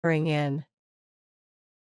in.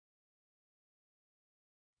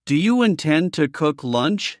 Do you intend to cook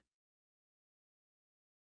lunch?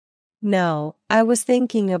 No, I was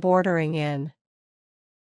thinking of ordering in.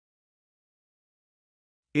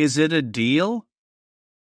 Is it a deal?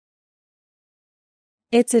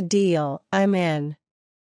 It's a deal, I'm in.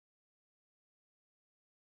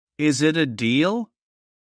 Is it a deal?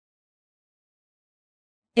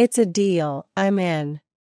 It's a deal, I'm in.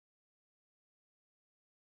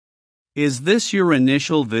 Is this your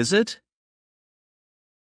initial visit?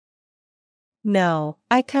 No,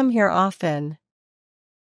 I come here often.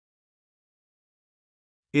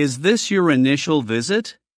 Is this your initial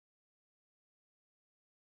visit?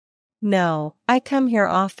 No, I come here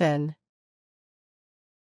often.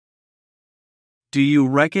 Do you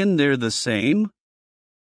reckon they're the same?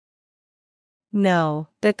 No,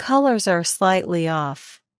 the colors are slightly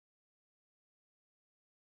off.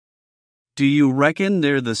 Do you reckon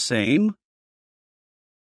they're the same?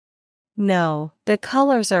 No, the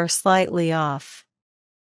colors are slightly off.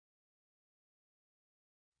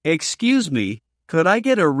 Excuse me, could I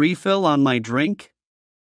get a refill on my drink?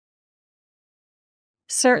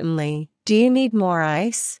 Certainly. Do you need more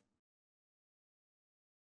ice?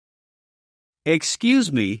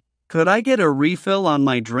 Excuse me, could I get a refill on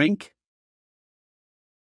my drink?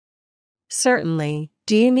 Certainly.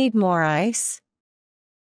 Do you need more ice?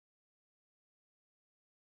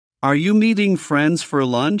 Are you meeting friends for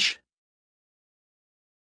lunch?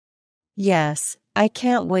 Yes, I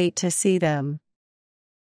can't wait to see them.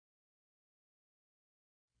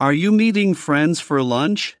 Are you meeting friends for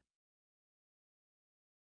lunch?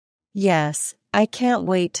 Yes, I can't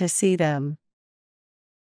wait to see them.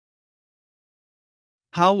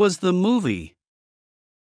 How was the movie?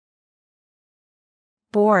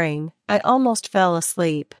 Boring, I almost fell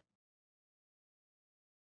asleep.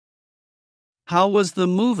 How was the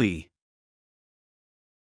movie?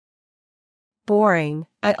 Boring,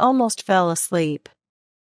 I almost fell asleep.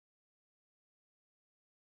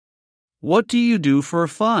 What do you do for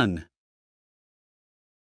fun?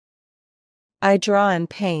 I draw and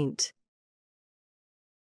paint.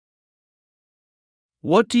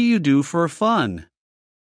 What do you do for fun?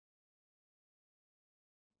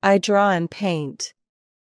 I draw and paint.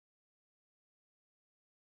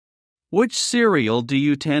 Which cereal do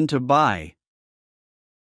you tend to buy?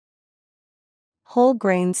 Whole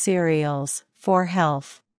grain cereals, for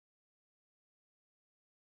health.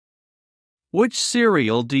 Which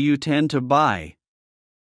cereal do you tend to buy?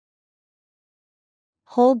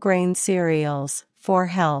 Whole grain cereals, for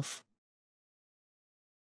health.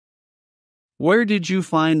 Where did you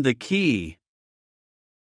find the key?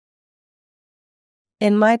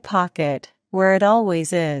 In my pocket, where it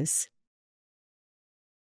always is.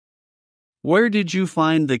 Where did you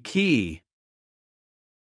find the key?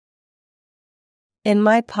 In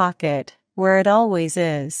my pocket, where it always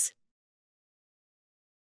is.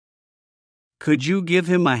 Could you give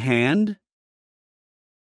him a hand?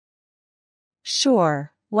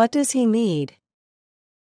 Sure, what does he need?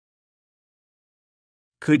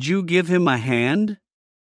 Could you give him a hand?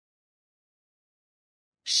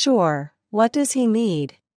 Sure, what does he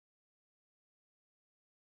need?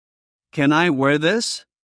 Can I wear this?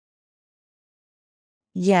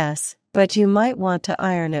 Yes, but you might want to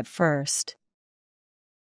iron it first.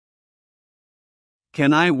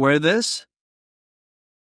 Can I wear this?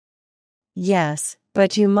 Yes,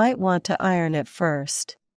 but you might want to iron it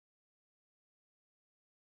first.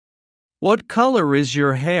 What color is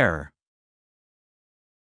your hair?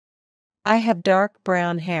 I have dark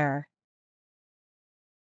brown hair.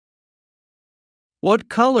 What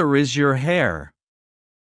color is your hair?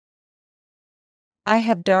 I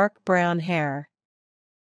have dark brown hair.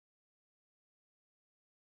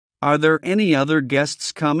 Are there any other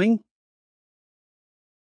guests coming?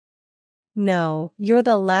 No, you're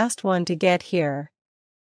the last one to get here.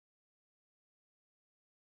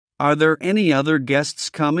 Are there any other guests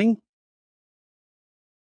coming?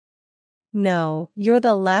 No, you're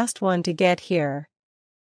the last one to get here.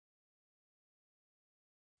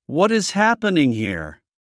 What is happening here?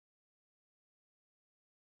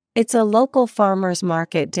 It's a local farmers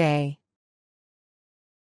market day.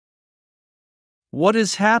 What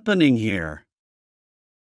is happening here?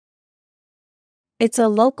 It's a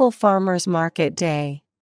local farmers market day.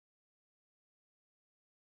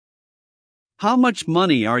 How much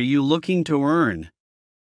money are you looking to earn?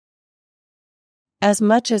 As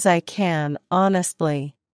much as I can,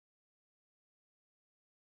 honestly.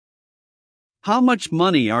 How much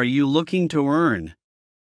money are you looking to earn?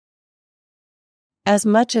 As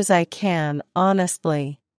much as I can,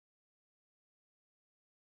 honestly.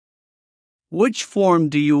 Which form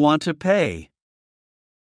do you want to pay?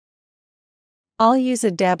 I'll use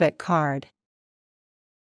a debit card.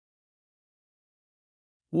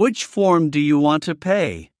 Which form do you want to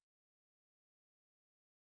pay?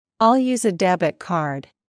 I'll use a debit card.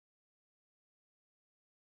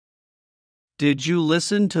 Did you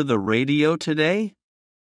listen to the radio today?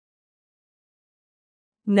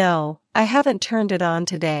 No, I haven't turned it on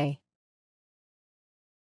today.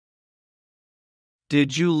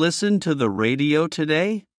 Did you listen to the radio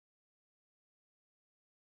today?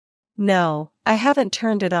 No, I haven't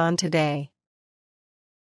turned it on today.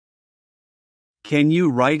 Can you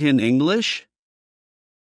write in English?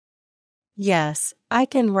 Yes, I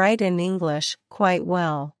can write in English quite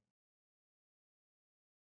well.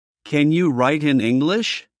 Can you write in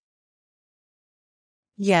English?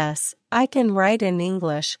 Yes, I can write in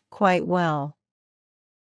English quite well.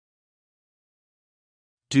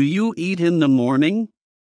 Do you eat in the morning?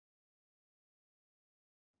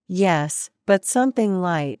 Yes, but something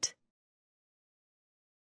light.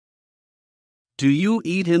 Do you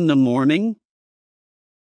eat in the morning?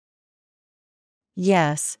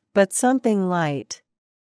 Yes, but something light.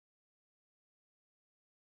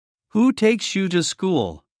 Who takes you to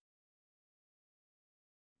school?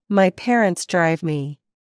 My parents drive me.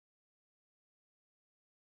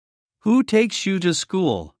 Who takes you to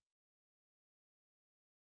school?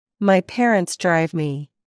 My parents drive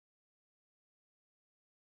me.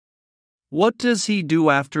 What does he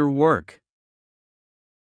do after work?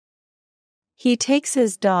 He takes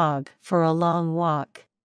his dog for a long walk.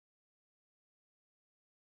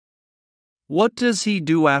 What does he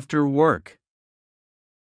do after work?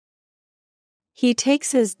 He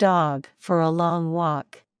takes his dog for a long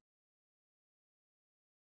walk.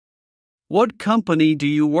 What company do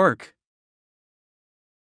you work?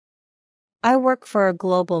 I work for a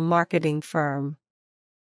global marketing firm.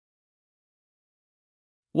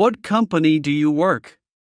 What company do you work?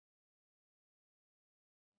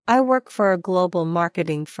 I work for a global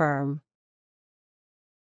marketing firm.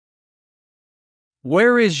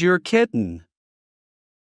 Where is your kitten?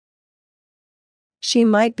 She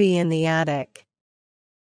might be in the attic.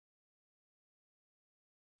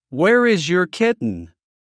 Where is your kitten?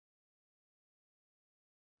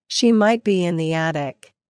 She might be in the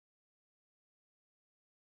attic.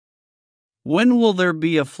 When will there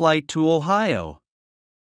be a flight to Ohio?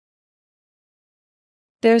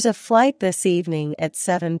 There's a flight this evening at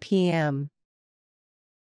 7 p.m.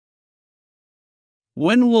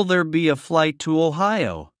 When will there be a flight to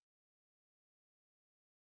Ohio?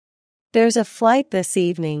 There's a flight this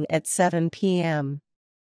evening at 7 p.m.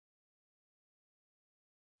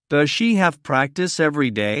 Does she have practice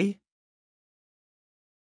every day?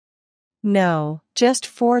 No, just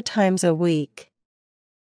 4 times a week.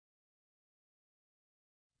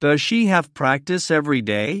 Does she have practice every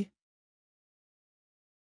day?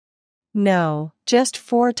 No, just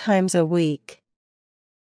 4 times a week.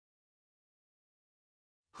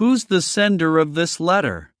 Who's the sender of this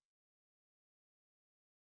letter?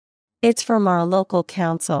 It's from our local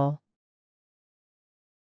council.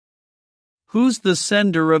 Who's the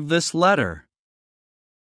sender of this letter?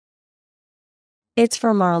 It's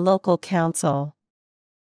from our local council.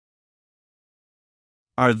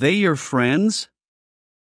 Are they your friends?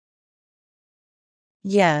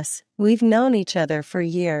 Yes, we've known each other for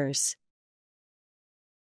years.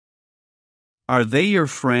 Are they your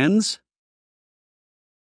friends?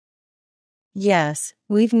 Yes,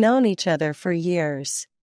 we've known each other for years.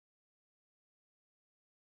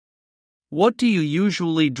 What do you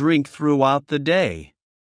usually drink throughout the day?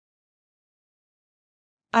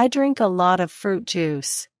 I drink a lot of fruit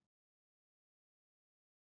juice.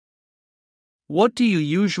 What do you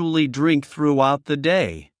usually drink throughout the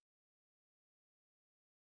day?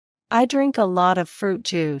 I drink a lot of fruit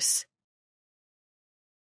juice.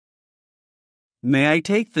 May I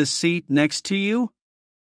take the seat next to you?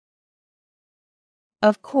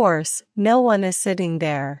 Of course, no one is sitting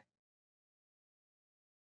there.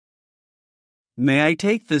 May I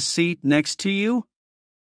take the seat next to you?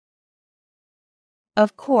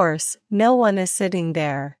 Of course, no one is sitting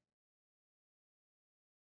there.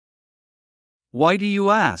 Why do you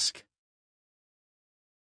ask?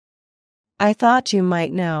 I thought you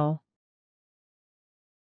might know.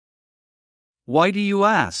 Why do you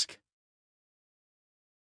ask?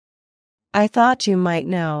 I thought you might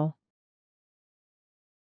know.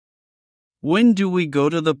 When do we go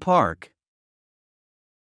to the park?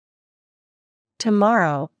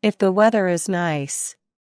 Tomorrow, if the weather is nice.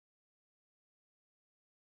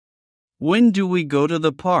 When do we go to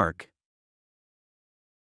the park?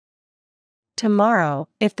 Tomorrow,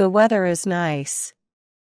 if the weather is nice.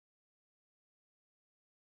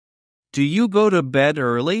 Do you go to bed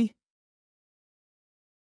early?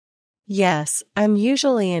 Yes, I'm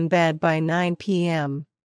usually in bed by 9 p.m.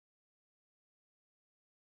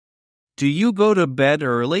 Do you go to bed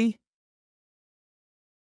early?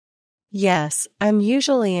 Yes, I'm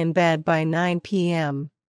usually in bed by 9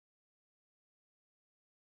 p.m.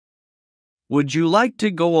 Would you like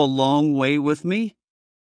to go a long way with me?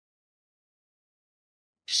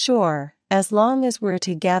 Sure, as long as we're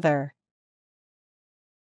together.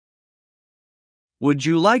 Would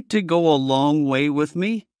you like to go a long way with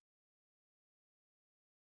me?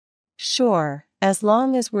 Sure, as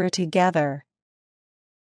long as we're together.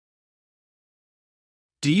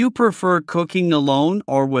 Do you prefer cooking alone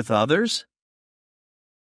or with others?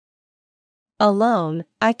 Alone,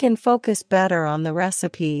 I can focus better on the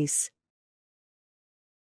recipes.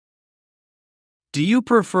 Do you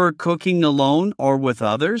prefer cooking alone or with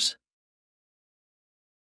others?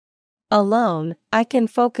 Alone, I can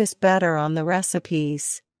focus better on the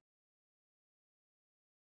recipes.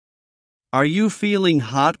 Are you feeling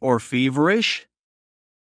hot or feverish?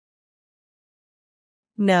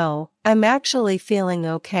 No, I'm actually feeling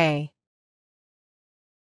okay.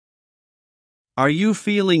 Are you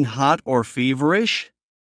feeling hot or feverish?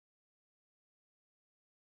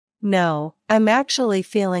 No, I'm actually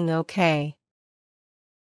feeling okay.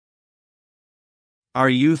 Are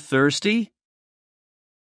you thirsty?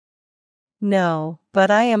 No, but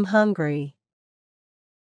I am hungry.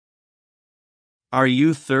 Are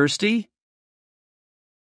you thirsty?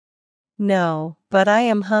 No, but I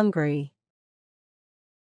am hungry.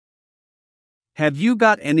 Have you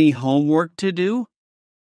got any homework to do?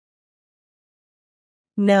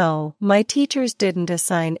 No, my teachers didn't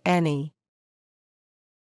assign any.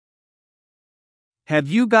 Have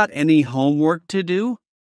you got any homework to do?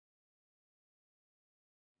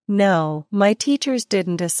 No, my teachers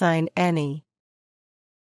didn't assign any.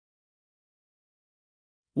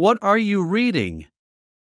 What are you reading?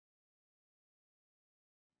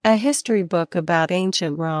 A history book about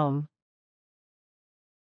ancient Rome.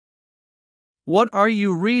 What are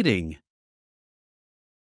you reading?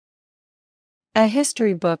 A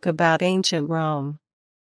history book about ancient Rome.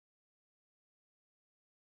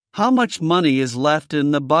 How much money is left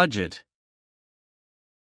in the budget?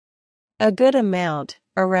 A good amount,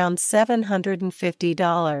 around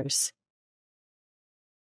 $750.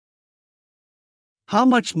 How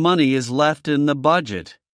much money is left in the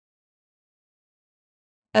budget?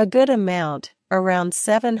 A good amount, around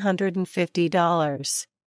 $750.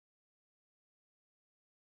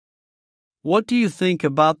 What do you think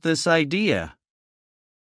about this idea?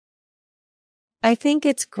 I think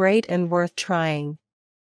it's great and worth trying.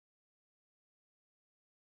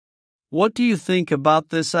 What do you think about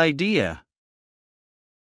this idea?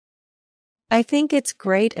 I think it's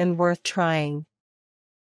great and worth trying.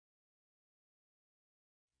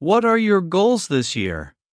 What are your goals this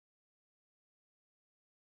year?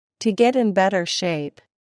 To get in better shape.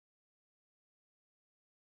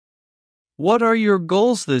 What are your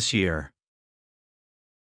goals this year?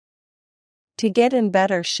 To get in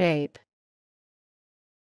better shape.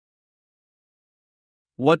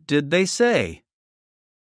 What did they say?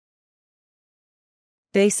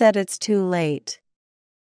 They said it's too late.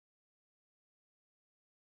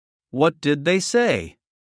 What did they say?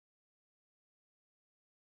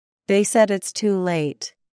 They said it's too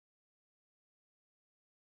late.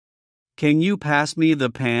 Can you pass me the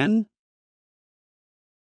pan?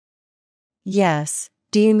 Yes,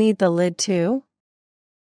 do you need the lid too?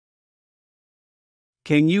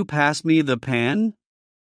 Can you pass me the pan?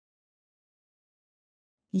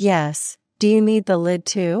 Yes, do you need the lid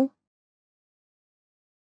too?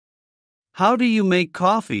 How do you make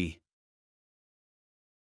coffee?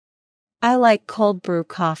 I like cold brew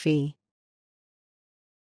coffee.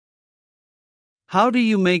 How do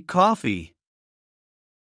you make coffee?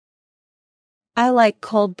 I like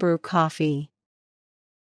cold brew coffee.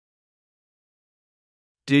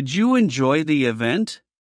 Did you enjoy the event?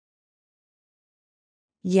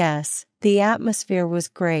 Yes, the atmosphere was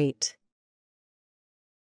great.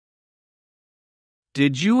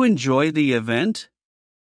 Did you enjoy the event?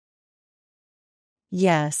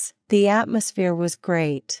 Yes, the atmosphere was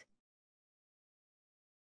great.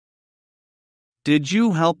 Did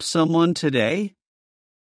you help someone today?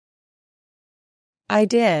 I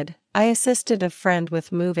did. I assisted a friend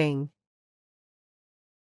with moving.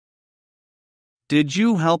 Did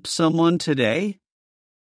you help someone today?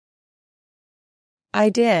 I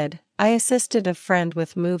did. I assisted a friend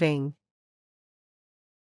with moving.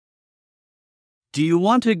 Do you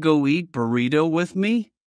want to go eat burrito with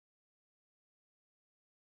me?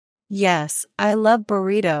 Yes, I love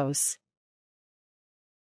burritos.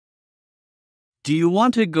 Do you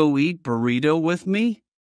want to go eat burrito with me?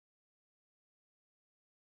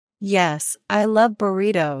 Yes, I love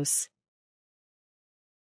burritos.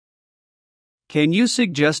 Can you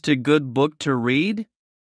suggest a good book to read?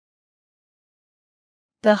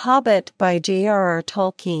 The Hobbit by J.R.R.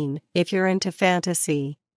 Tolkien, if you're into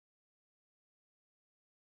fantasy.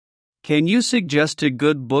 Can you suggest a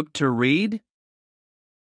good book to read?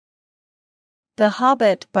 The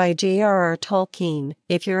Hobbit by J.R.R. Tolkien,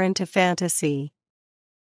 if you're into fantasy.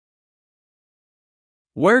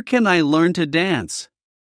 Where can I learn to dance?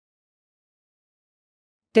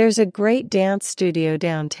 There's a great dance studio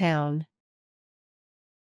downtown.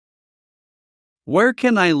 Where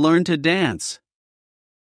can I learn to dance?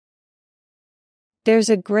 There's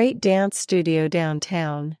a great dance studio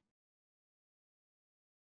downtown.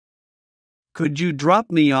 Could you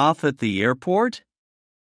drop me off at the airport?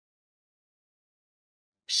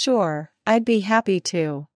 Sure, I'd be happy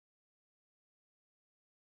to.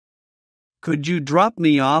 Could you drop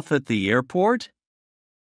me off at the airport?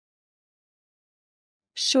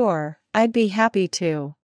 Sure, I'd be happy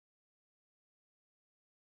to.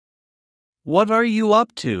 What are you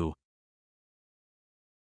up to?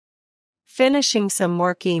 Finishing some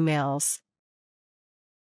work emails.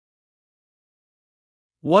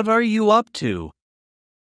 What are you up to?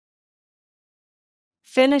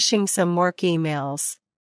 Finishing some work emails.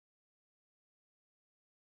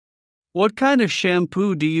 What kind of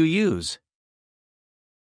shampoo do you use?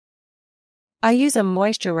 I use a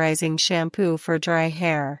moisturizing shampoo for dry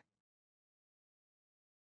hair.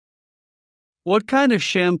 What kind of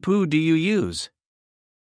shampoo do you use?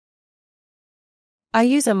 I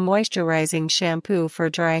use a moisturizing shampoo for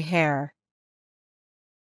dry hair.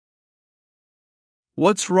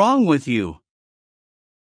 What's wrong with you?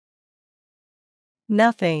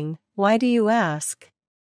 Nothing, why do you ask?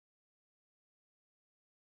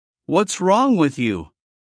 What's wrong with you?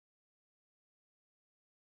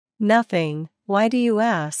 Nothing, why do you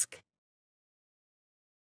ask?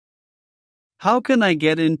 How can I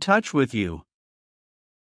get in touch with you?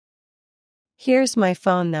 Here's my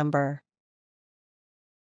phone number.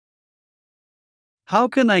 How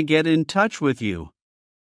can I get in touch with you?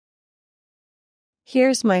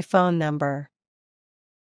 Here's my phone number.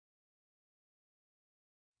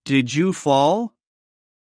 Did you fall?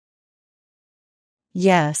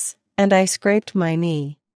 Yes, and I scraped my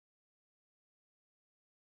knee.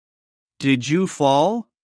 Did you fall?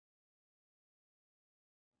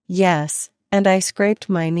 Yes, and I scraped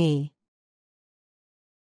my knee.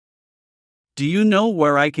 Do you know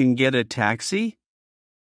where I can get a taxi?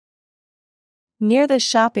 Near the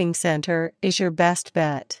shopping center is your best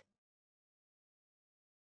bet.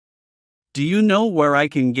 Do you know where I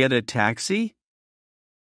can get a taxi?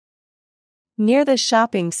 Near the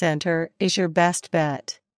shopping center is your best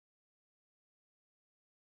bet.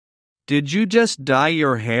 Did you just dye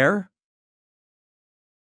your hair?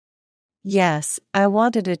 Yes, I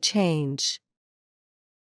wanted a change.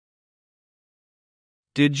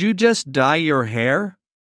 Did you just dye your hair?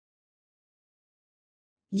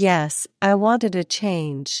 Yes, I wanted a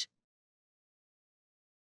change.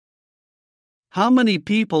 How many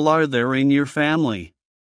people are there in your family?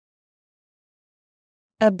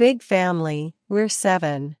 A big family, we're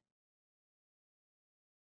 7.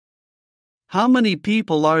 How many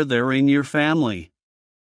people are there in your family?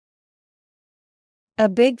 A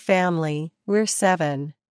big family, we're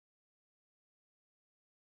 7.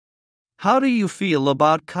 How do you feel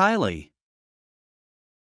about Kylie?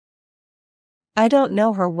 I don't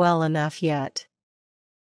know her well enough yet.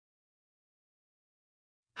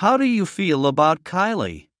 How do you feel about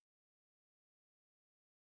Kylie?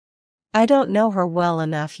 I don't know her well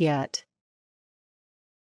enough yet.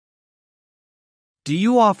 Do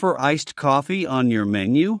you offer iced coffee on your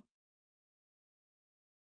menu?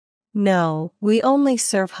 No, we only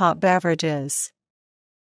serve hot beverages.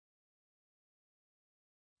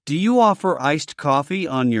 Do you offer iced coffee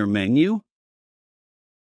on your menu?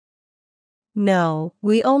 No,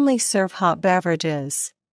 we only serve hot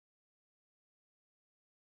beverages.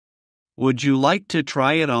 Would you like to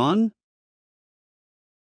try it on?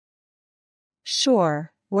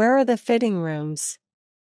 Sure, where are the fitting rooms?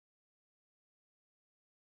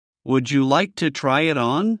 Would you like to try it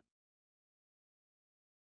on?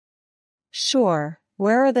 Sure,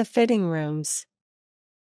 where are the fitting rooms?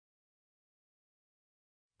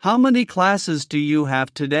 How many classes do you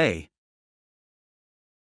have today?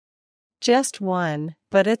 Just one,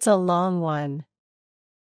 but it's a long one.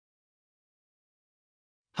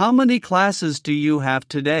 How many classes do you have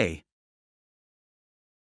today?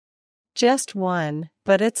 Just one,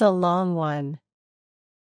 but it's a long one.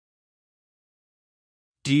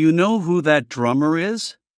 Do you know who that drummer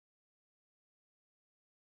is?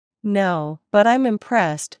 No, but I'm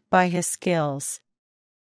impressed by his skills.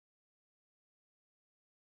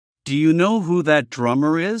 Do you know who that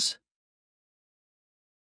drummer is?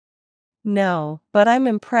 No, but I'm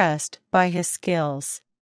impressed by his skills.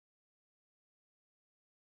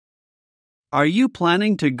 Are you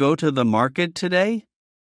planning to go to the market today?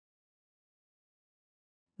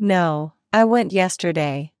 No, I went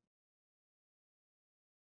yesterday.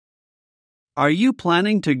 Are you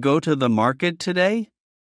planning to go to the market today?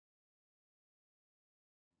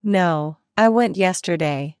 No, I went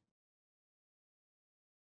yesterday.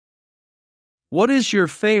 What is your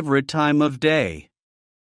favorite time of day?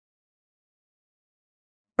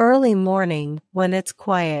 Early morning when it's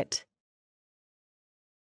quiet.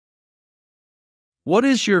 What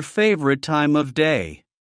is your favorite time of day?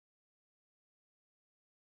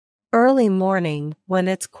 Early morning when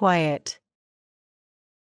it's quiet.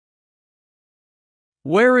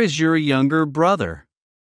 Where is your younger brother?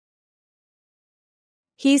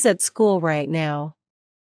 He's at school right now.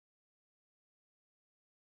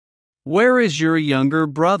 Where is your younger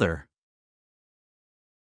brother?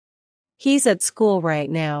 He's at school right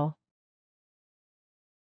now.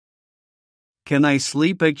 Can I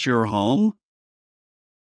sleep at your home?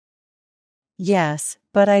 Yes,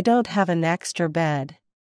 but I don't have an extra bed.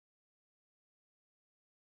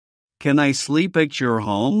 Can I sleep at your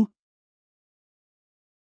home?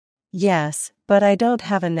 Yes, but I don't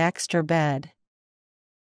have an extra bed.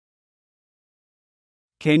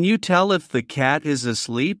 Can you tell if the cat is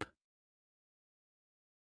asleep?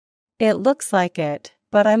 It looks like it,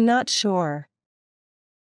 but I'm not sure.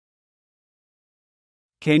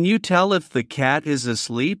 Can you tell if the cat is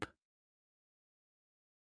asleep?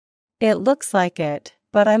 It looks like it,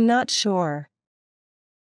 but I'm not sure.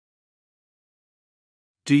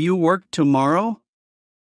 Do you work tomorrow?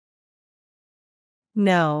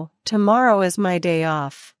 No, tomorrow is my day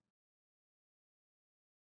off.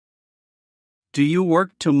 Do you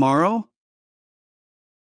work tomorrow?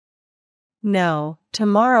 No,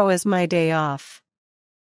 tomorrow is my day off.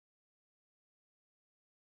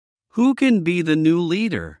 Who can be the new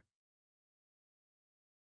leader?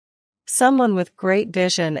 Someone with great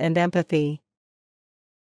vision and empathy.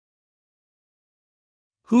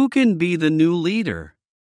 Who can be the new leader?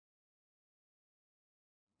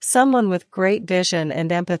 Someone with great vision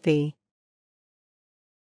and empathy.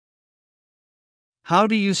 How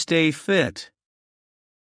do you stay fit?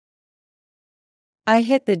 I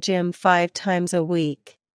hit the gym 5 times a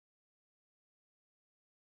week.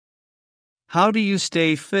 How do you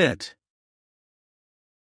stay fit?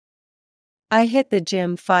 I hit the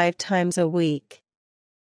gym 5 times a week.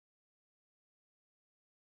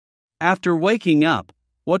 After waking up,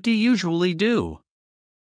 what do you usually do?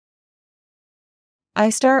 I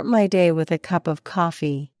start my day with a cup of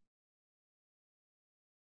coffee.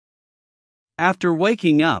 After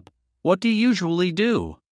waking up, what do you usually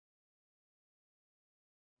do?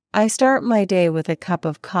 I start my day with a cup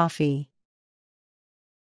of coffee.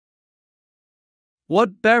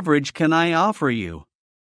 What beverage can I offer you?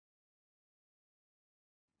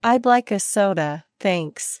 I'd like a soda,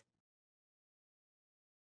 thanks.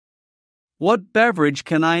 What beverage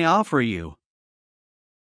can I offer you?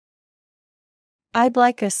 I'd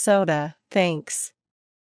like a soda, thanks.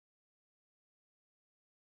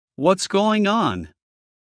 What's going on?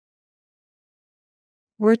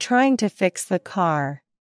 We're trying to fix the car.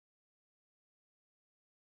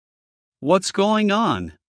 What's going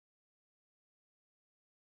on?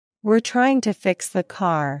 We're trying to fix the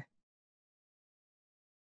car.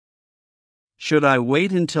 Should I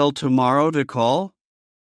wait until tomorrow to call?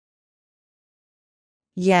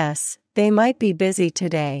 Yes, they might be busy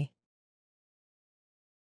today.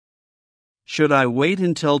 Should I wait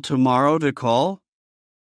until tomorrow to call?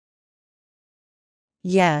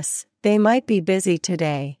 Yes, they might be busy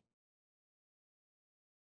today.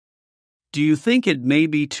 Do you think it may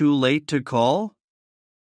be too late to call?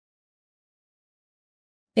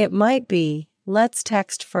 It might be, let's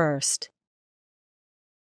text first.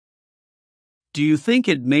 Do you think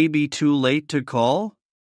it may be too late to call?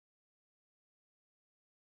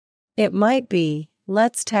 It might be,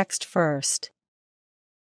 let's text first.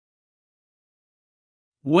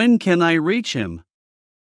 When can I reach him?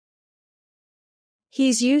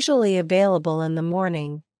 He's usually available in the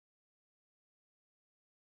morning.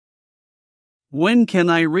 When can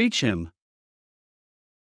I reach him?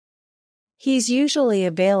 He's usually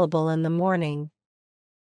available in the morning.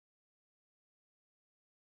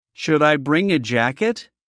 Should I bring a jacket?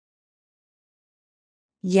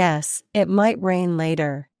 Yes, it might rain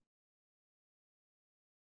later.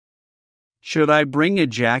 Should I bring a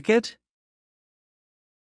jacket?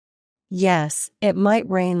 Yes, it might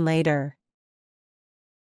rain later.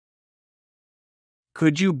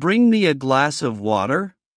 Could you bring me a glass of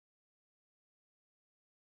water?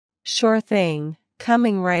 Sure thing,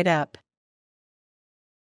 coming right up.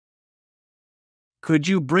 Could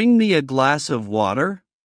you bring me a glass of water?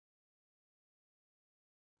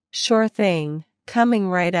 Sure thing, coming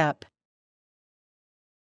right up.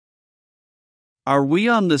 Are we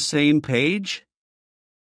on the same page?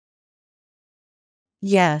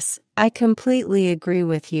 Yes, I completely agree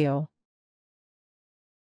with you.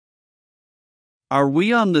 Are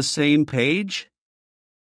we on the same page?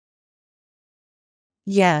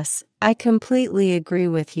 Yes, I completely agree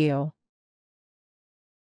with you.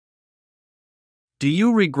 Do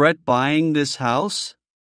you regret buying this house?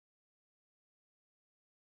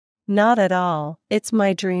 Not at all, it's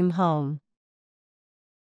my dream home.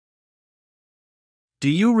 Do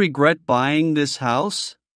you regret buying this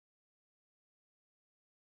house?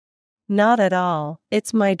 Not at all,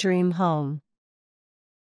 it's my dream home.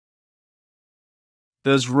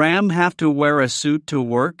 Does Ram have to wear a suit to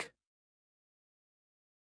work?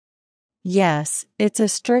 Yes, it's a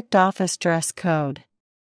strict office dress code.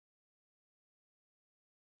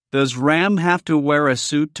 Does Ram have to wear a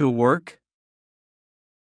suit to work?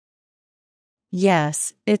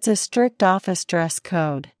 Yes, it's a strict office dress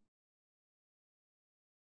code.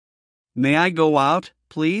 May I go out,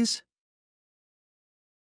 please?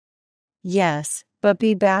 Yes, but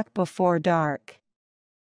be back before dark.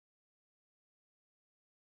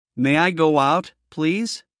 May I go out,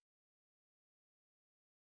 please?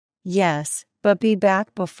 Yes, but be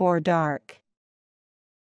back before dark.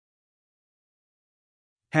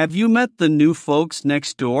 Have you met the new folks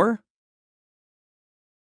next door?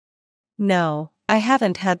 No, I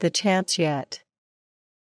haven't had the chance yet.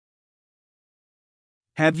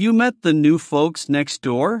 Have you met the new folks next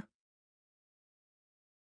door?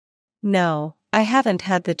 No, I haven't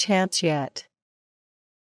had the chance yet.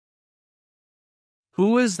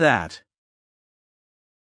 Who is that?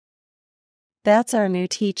 That's our new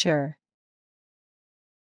teacher.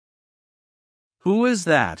 Who is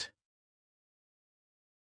that?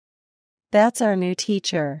 That's our new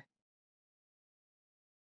teacher.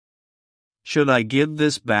 Should I give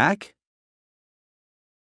this back?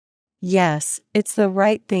 Yes, it's the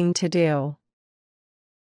right thing to do.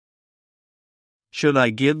 Should I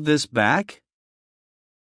give this back?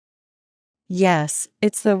 Yes,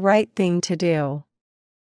 it's the right thing to do.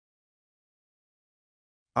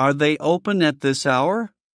 Are they open at this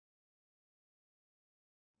hour?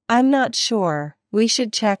 I'm not sure, we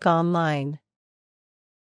should check online.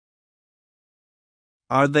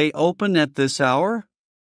 Are they open at this hour?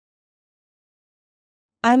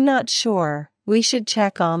 I'm not sure, we should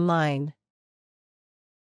check online.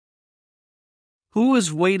 Who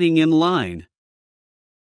is waiting in line?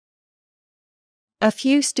 A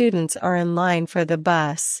few students are in line for the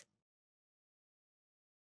bus.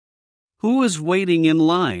 Who is waiting in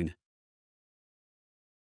line?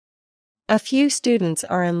 A few students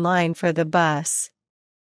are in line for the bus.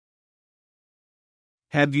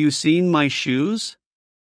 Have you seen my shoes?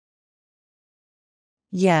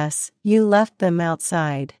 Yes, you left them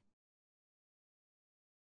outside.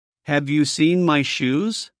 Have you seen my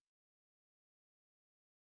shoes?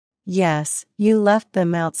 Yes, you left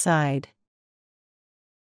them outside.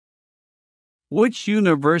 Which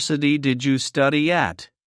university did you study at?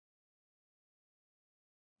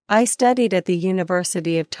 I studied at the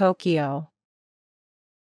University of Tokyo.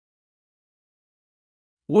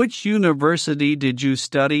 Which university did you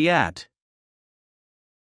study at?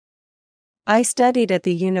 I studied at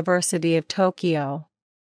the University of Tokyo.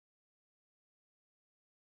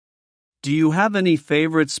 Do you have any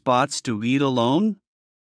favorite spots to eat alone?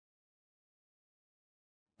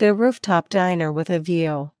 The rooftop diner with a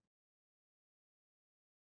view.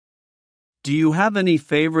 Do you have any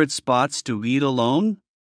favorite spots to eat alone?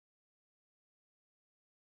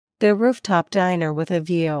 The rooftop diner with a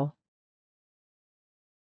view.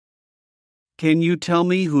 Can you tell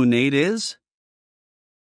me who Nate is?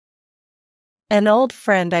 An old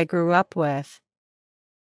friend I grew up with.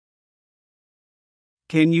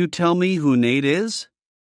 Can you tell me who Nate is?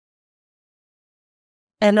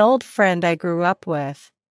 An old friend I grew up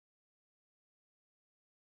with.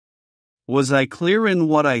 Was I clear in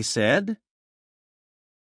what I said?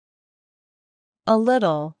 A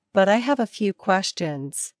little, but I have a few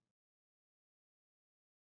questions.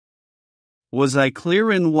 Was I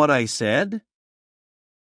clear in what I said?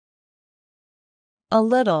 A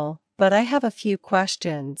little, but I have a few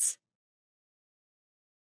questions.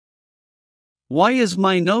 Why is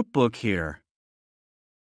my notebook here?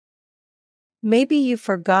 Maybe you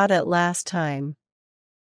forgot it last time.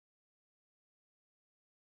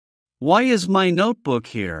 Why is my notebook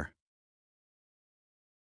here?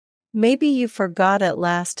 Maybe you forgot it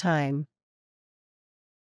last time.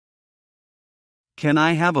 Can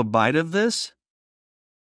I have a bite of this?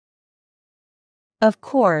 Of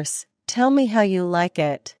course, tell me how you like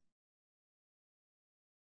it.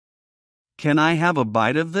 Can I have a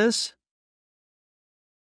bite of this?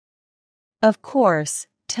 Of course,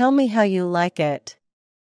 tell me how you like it.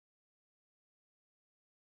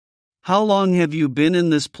 How long have you been in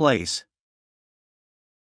this place?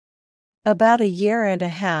 About a year and a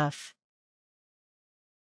half.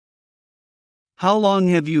 How long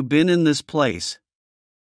have you been in this place?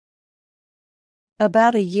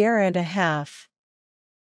 About a year and a half.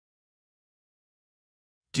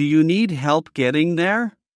 Do you need help getting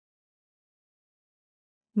there?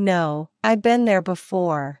 No, I've been there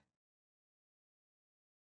before.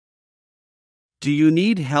 Do you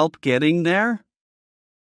need help getting there?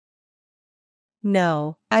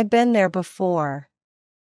 No, I've been there before.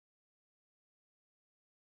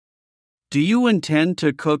 Do you intend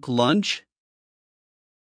to cook lunch?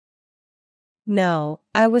 No,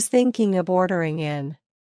 I was thinking of ordering in.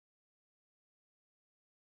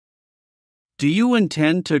 Do you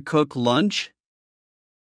intend to cook lunch?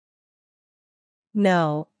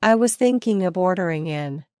 No, I was thinking of ordering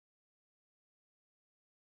in.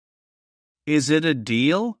 Is it a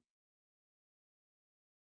deal?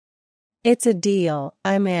 It's a deal,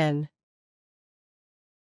 I'm in.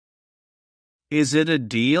 Is it a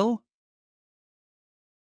deal?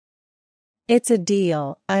 It's a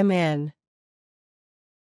deal, I'm in.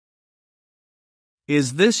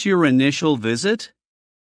 Is this your initial visit?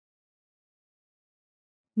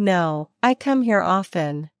 No, I come here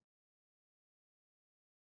often.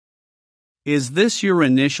 Is this your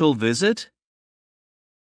initial visit?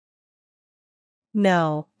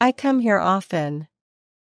 No, I come here often.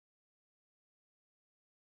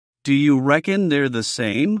 Do you reckon they're the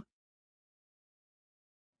same?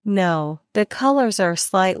 No, the colors are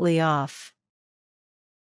slightly off.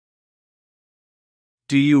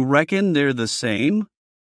 Do you reckon they're the same?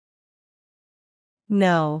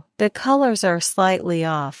 No, the colors are slightly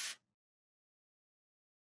off.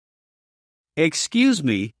 Excuse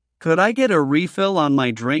me, could I get a refill on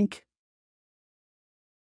my drink?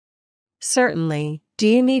 Certainly, do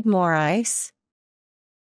you need more ice?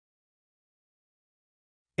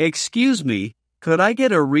 Excuse me, could I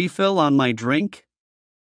get a refill on my drink?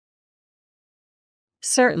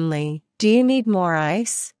 Certainly, do you need more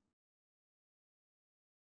ice?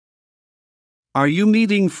 Are you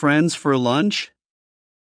meeting friends for lunch?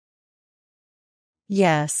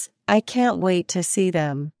 Yes, I can't wait to see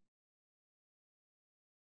them.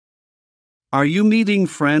 Are you meeting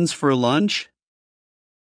friends for lunch?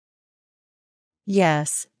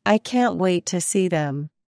 Yes, I can't wait to see them.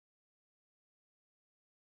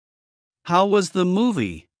 How was the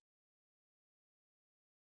movie?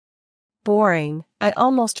 Boring, I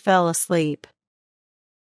almost fell asleep.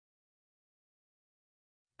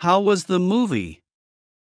 How was the movie?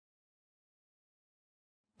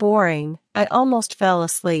 Boring, I almost fell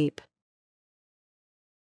asleep.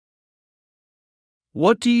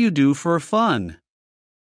 What do you do for fun?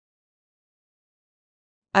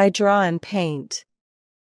 I draw and paint.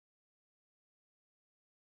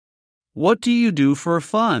 What do you do for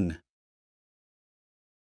fun?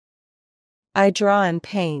 I draw and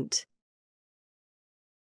paint.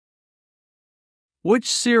 Which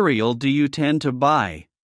cereal do you tend to buy?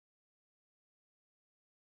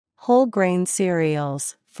 Whole grain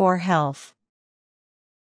cereals, for health.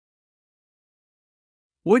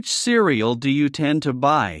 Which cereal do you tend to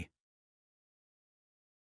buy?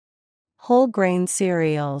 Whole grain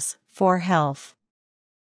cereals, for health.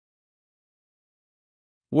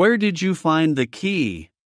 Where did you find the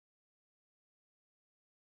key?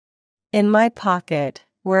 In my pocket,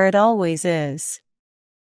 where it always is.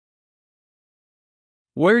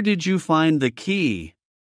 Where did you find the key?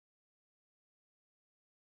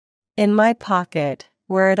 In my pocket,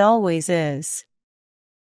 where it always is.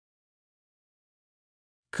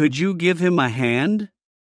 Could you give him a hand?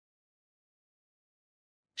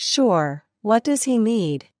 Sure, what does he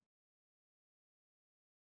need?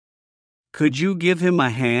 Could you give him a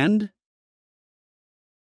hand?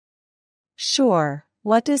 Sure,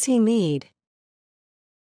 what does he need?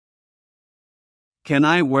 Can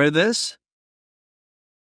I wear this?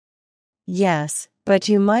 Yes, but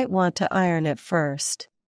you might want to iron it first.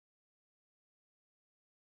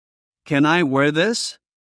 Can I wear this?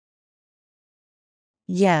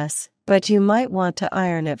 Yes, but you might want to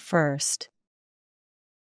iron it first.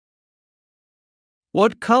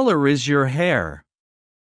 What color is your hair?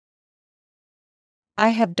 I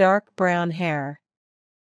have dark brown hair.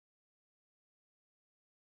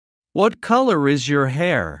 What color is your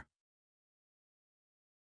hair?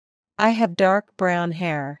 I have dark brown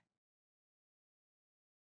hair.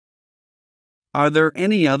 Are there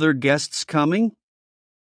any other guests coming?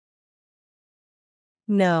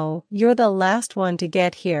 No, you're the last one to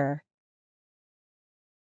get here.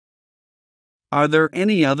 Are there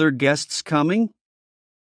any other guests coming?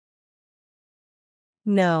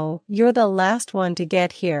 No, you're the last one to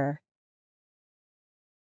get here.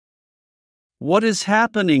 What is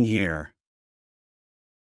happening here?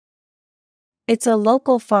 It's a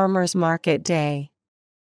local farmers market day.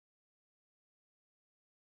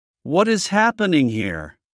 What is happening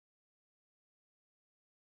here?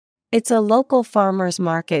 It's a local farmers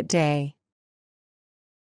market day.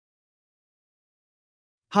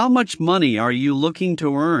 How much money are you looking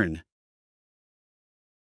to earn?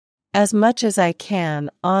 As much as I can,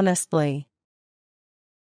 honestly.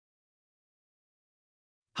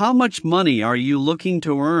 How much money are you looking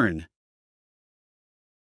to earn?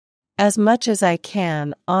 As much as I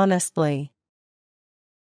can, honestly.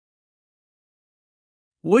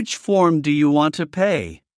 Which form do you want to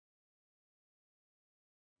pay?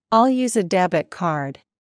 I'll use a debit card.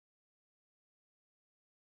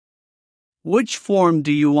 Which form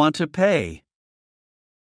do you want to pay?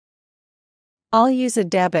 I'll use a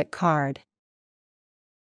debit card.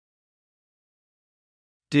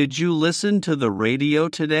 Did you listen to the radio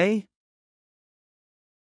today?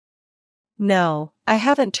 No, I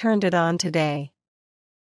haven't turned it on today.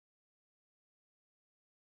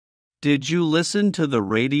 Did you listen to the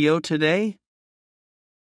radio today?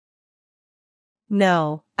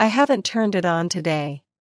 No, I haven't turned it on today.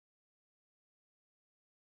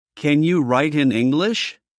 Can you write in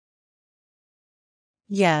English?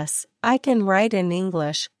 Yes, I can write in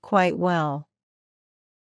English quite well.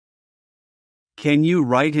 Can you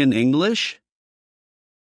write in English?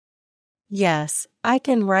 Yes, I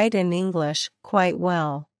can write in English quite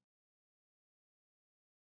well.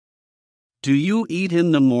 Do you eat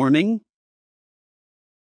in the morning?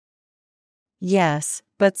 Yes,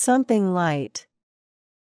 but something light.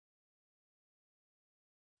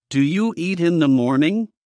 Do you eat in the morning?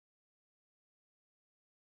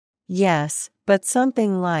 Yes, but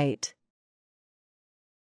something light.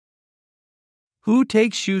 Who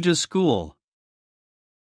takes you to school?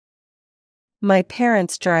 My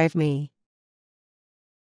parents drive me.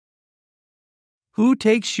 Who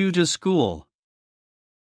takes you to school?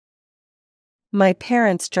 My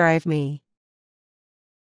parents drive me.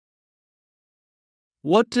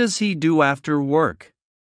 What does he do after work?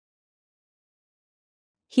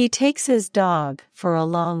 He takes his dog for a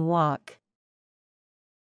long walk.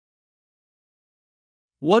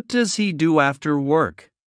 What does he do after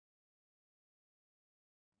work?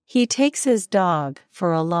 He takes his dog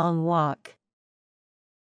for a long walk.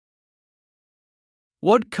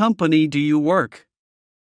 What company do you work?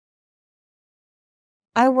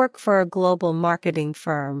 I work for a global marketing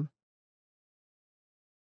firm.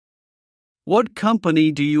 What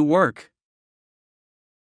company do you work?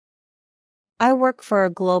 I work for a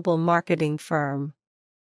global marketing firm.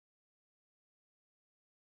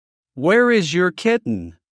 Where is your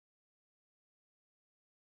kitten?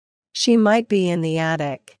 She might be in the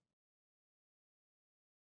attic.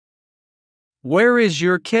 Where is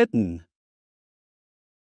your kitten?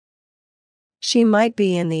 She might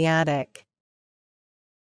be in the attic.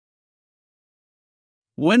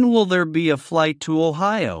 When will there be a flight to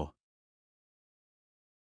Ohio?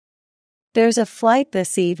 There's a flight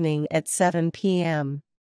this evening at 7 p.m.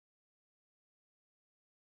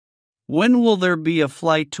 When will there be a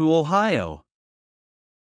flight to Ohio?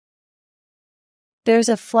 There's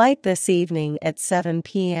a flight this evening at 7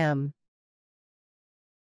 p.m.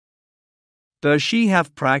 Does she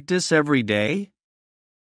have practice every day?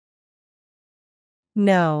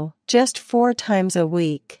 No, just 4 times a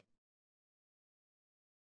week.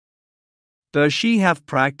 Does she have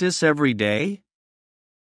practice every day?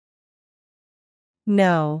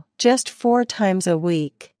 No, just 4 times a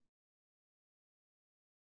week.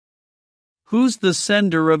 Who's the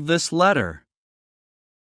sender of this letter?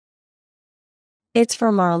 It's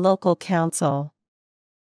from our local council.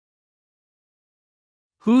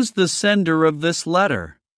 Who's the sender of this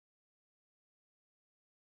letter?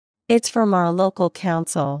 It's from our local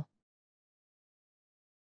council.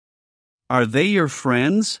 Are they your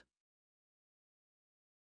friends?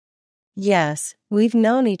 Yes, we've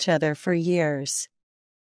known each other for years.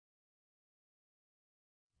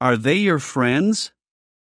 Are they your friends?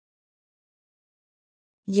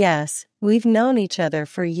 Yes, we've known each other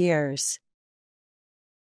for years.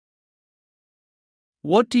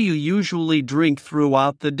 What do you usually drink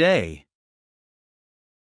throughout the day?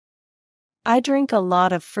 I drink a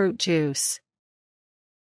lot of fruit juice.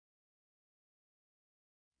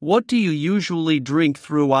 What do you usually drink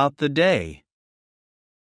throughout the day?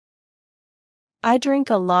 I drink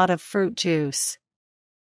a lot of fruit juice.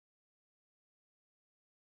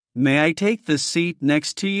 May I take the seat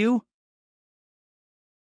next to you?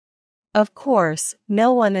 Of course,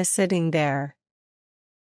 no one is sitting there.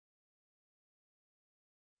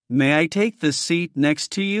 May I take the seat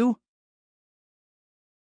next to you?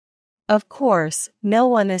 Of course, no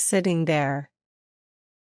one is sitting there.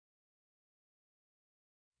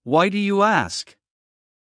 Why do you ask?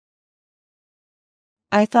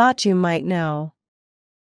 I thought you might know.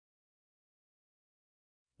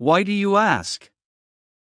 Why do you ask?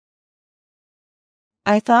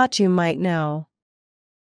 I thought you might know.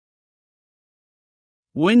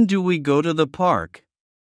 When do we go to the park?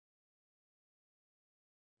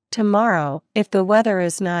 Tomorrow, if the weather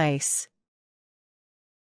is nice.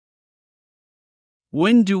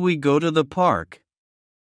 When do we go to the park?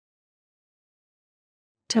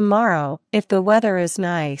 Tomorrow, if the weather is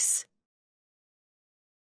nice.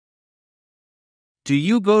 Do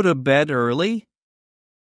you go to bed early?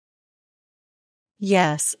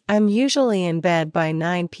 Yes, I'm usually in bed by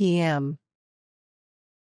 9 p.m.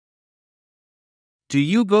 Do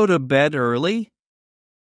you go to bed early?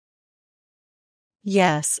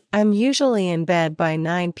 Yes, I'm usually in bed by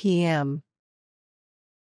 9 p.m.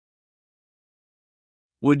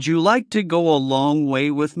 Would you like to go a long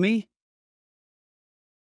way with me?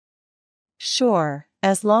 Sure,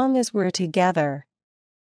 as long as we're together.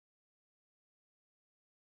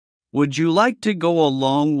 Would you like to go a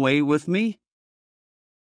long way with me?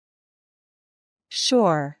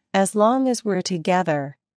 Sure, as long as we're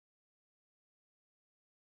together.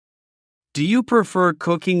 Do you prefer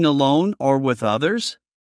cooking alone or with others?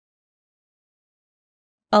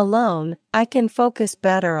 Alone, I can focus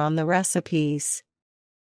better on the recipes.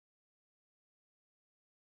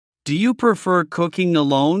 Do you prefer cooking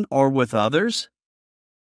alone or with others?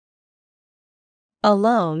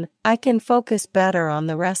 Alone, I can focus better on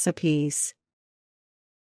the recipes.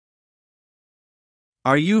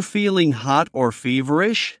 Are you feeling hot or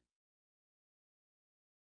feverish?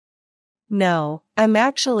 No, I'm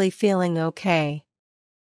actually feeling okay.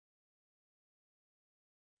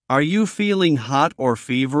 Are you feeling hot or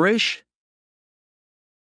feverish?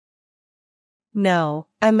 No,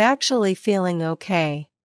 I'm actually feeling okay.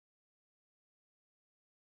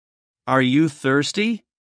 Are you thirsty?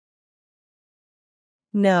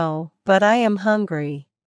 No, but I am hungry.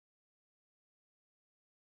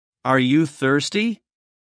 Are you thirsty?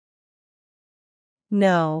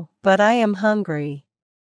 No, but I am hungry.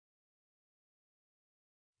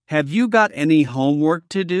 Have you got any homework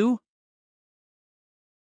to do?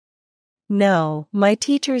 No, my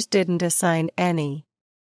teachers didn't assign any.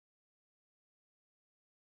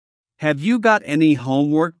 Have you got any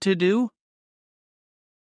homework to do?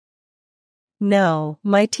 No,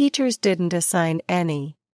 my teachers didn't assign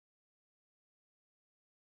any.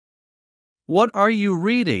 What are you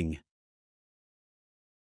reading?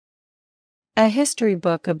 A history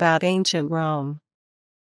book about ancient Rome.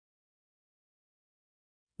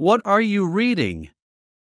 What are you reading?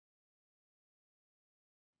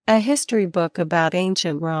 A history book about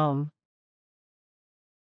ancient Rome.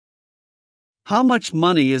 How much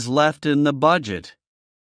money is left in the budget?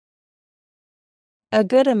 A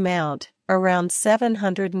good amount, around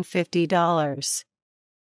 $750.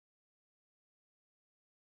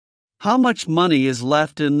 How much money is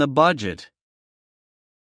left in the budget?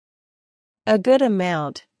 A good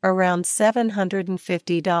amount, around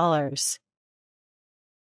 $750.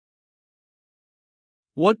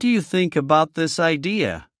 What do you think about this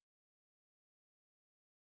idea?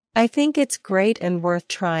 I think it's great and worth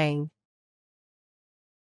trying.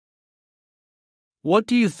 What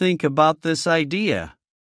do you think about this idea?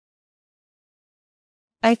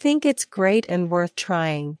 I think it's great and worth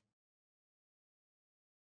trying.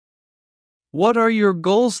 What are your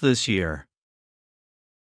goals this year?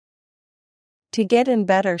 To get in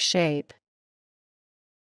better shape.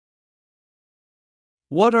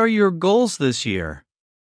 What are your goals this year?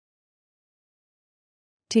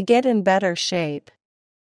 To get in better shape.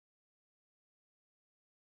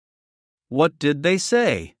 What did they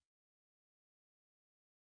say?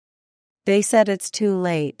 They said it's too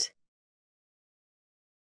late.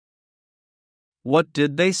 What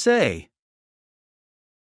did they say?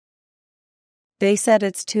 They said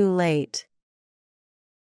it's too late.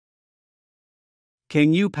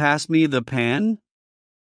 Can you pass me the pen?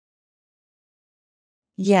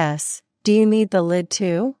 Yes, do you need the lid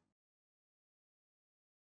too?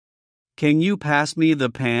 Can you pass me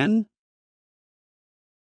the pen?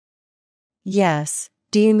 Yes.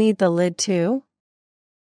 Do you need the lid too?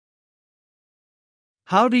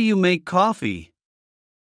 How do you make coffee?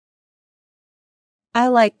 I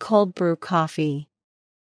like cold brew coffee.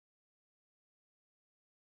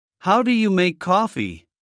 How do you make coffee?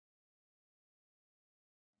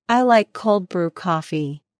 I like cold brew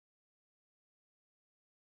coffee.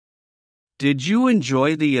 Did you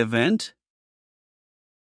enjoy the event?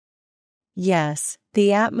 Yes,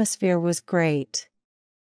 the atmosphere was great.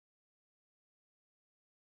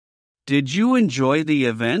 Did you enjoy the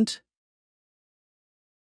event?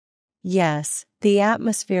 Yes, the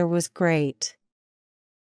atmosphere was great.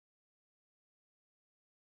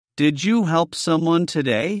 Did you help someone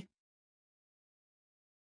today?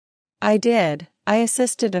 I did. I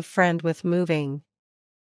assisted a friend with moving.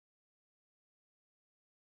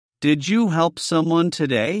 Did you help someone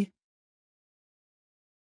today?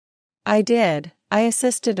 I did. I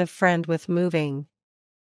assisted a friend with moving.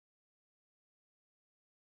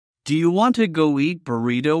 Do you want to go eat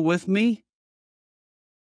burrito with me?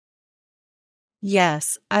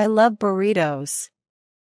 Yes, I love burritos.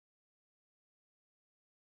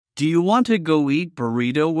 Do you want to go eat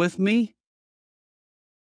burrito with me?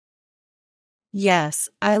 Yes,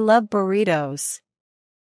 I love burritos.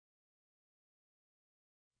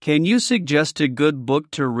 Can you suggest a good book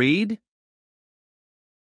to read?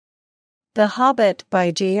 The Hobbit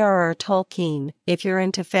by J.R.R. Tolkien, if you're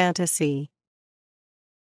into fantasy.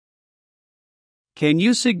 Can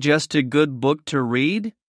you suggest a good book to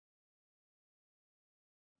read?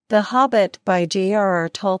 The Hobbit by J.R.R.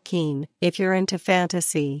 Tolkien, if you're into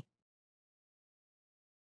fantasy.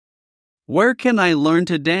 Where can I learn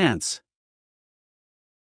to dance?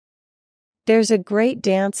 There's a great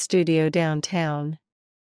dance studio downtown.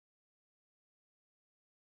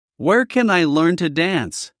 Where can I learn to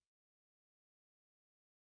dance?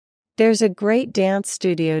 There's a great dance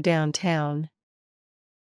studio downtown.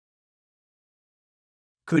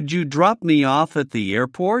 Could you drop me off at the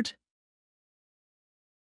airport?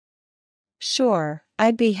 Sure,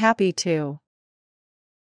 I'd be happy to.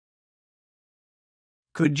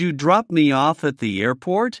 Could you drop me off at the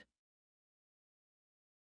airport?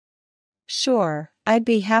 Sure, I'd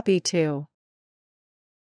be happy to.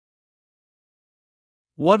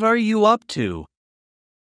 What are you up to?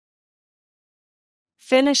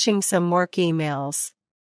 Finishing some work emails.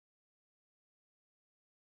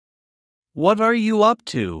 What are you up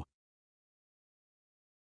to?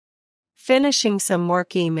 Finishing some work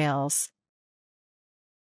emails.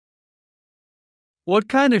 What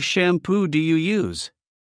kind of shampoo do you use?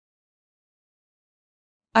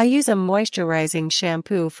 I use a moisturizing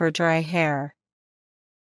shampoo for dry hair.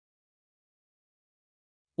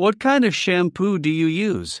 What kind of shampoo do you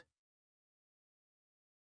use?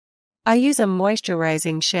 I use a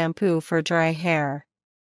moisturizing shampoo for dry hair.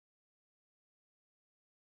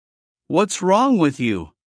 What's wrong with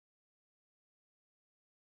you?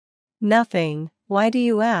 Nothing. Why do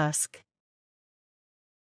you ask?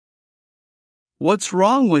 What's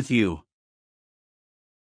wrong with you?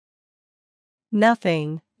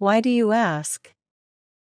 Nothing. Why do you ask?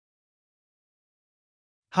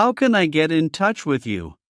 How can I get in touch with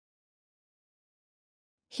you?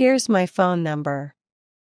 Here's my phone number.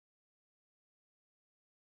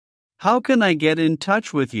 How can I get in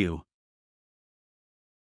touch with you?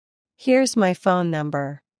 Here's my phone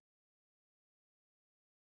number.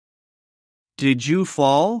 Did you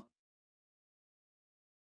fall?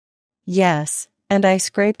 Yes, and I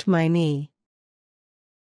scraped my knee.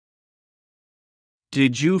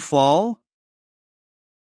 Did you fall?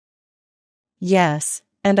 Yes,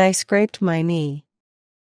 and I scraped my knee.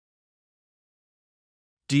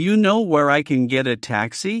 Do you know where I can get a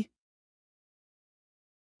taxi?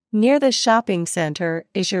 Near the shopping center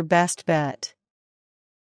is your best bet.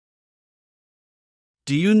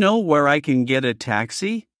 Do you know where I can get a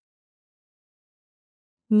taxi?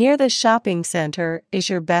 Near the shopping center is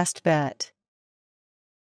your best bet.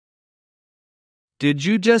 Did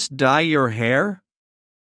you just dye your hair?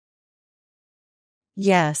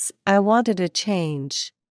 Yes, I wanted a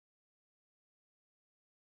change.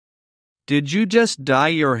 Did you just dye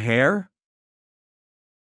your hair?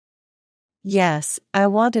 Yes, I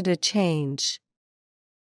wanted a change.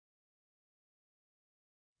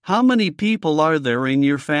 How many people are there in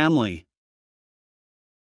your family?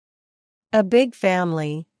 A big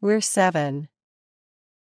family, we're 7.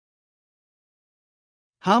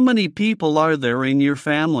 How many people are there in your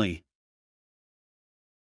family?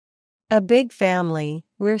 A big family,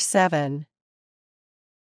 we're 7.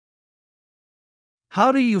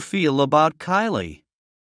 How do you feel about Kylie?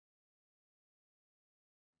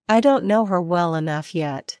 I don't know her well enough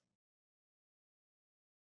yet.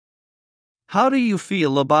 How do you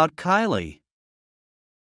feel about Kylie?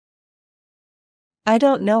 I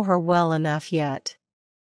don't know her well enough yet.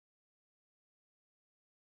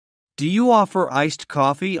 Do you offer iced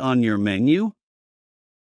coffee on your menu?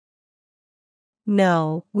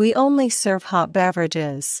 No, we only serve hot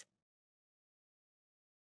beverages.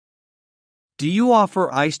 Do you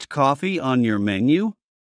offer iced coffee on your menu?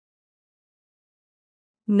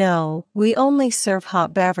 No, we only serve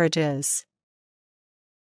hot beverages.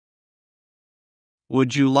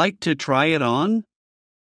 Would you like to try it on?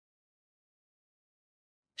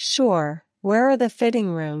 Sure, where are the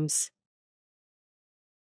fitting rooms?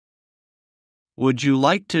 Would you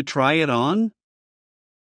like to try it on?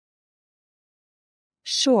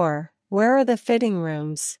 Sure, where are the fitting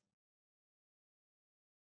rooms?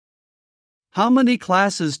 How many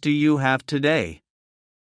classes do you have today?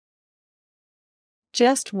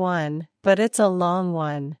 Just one, but it's a long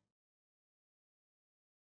one.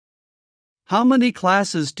 How many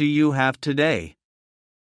classes do you have today?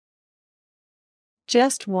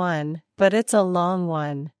 Just one, but it's a long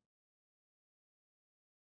one.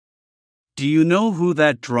 Do you know who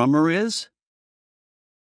that drummer is?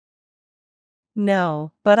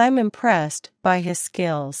 No, but I'm impressed by his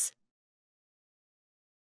skills.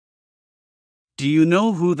 Do you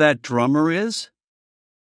know who that drummer is?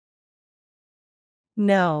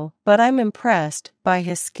 No, but I'm impressed by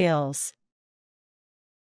his skills.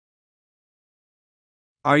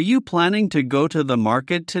 Are you planning to go to the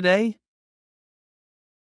market today?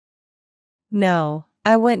 No,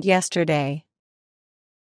 I went yesterday.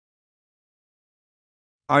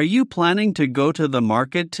 Are you planning to go to the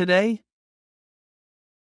market today?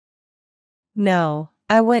 No,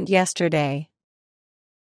 I went yesterday.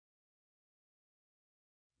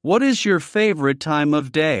 What is your favorite time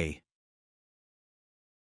of day?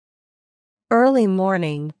 Early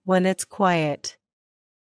morning, when it's quiet.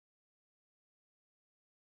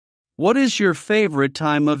 What is your favorite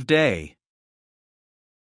time of day?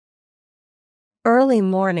 Early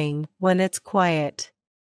morning, when it's quiet.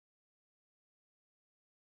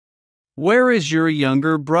 Where is your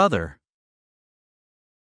younger brother?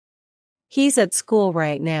 He's at school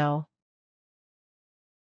right now.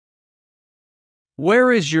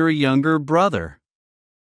 Where is your younger brother?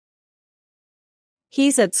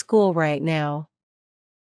 He's at school right now.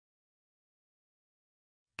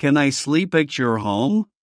 Can I sleep at your home?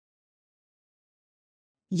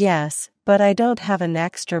 Yes, but I don't have an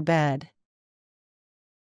extra bed.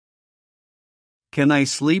 Can I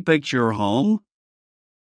sleep at your home?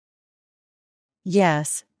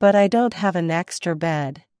 Yes, but I don't have an extra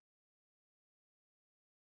bed.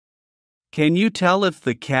 Can you tell if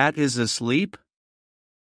the cat is asleep?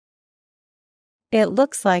 It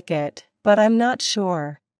looks like it, but I'm not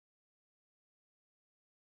sure.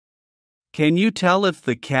 Can you tell if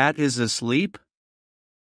the cat is asleep?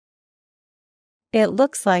 It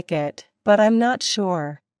looks like it, but I'm not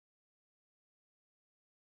sure.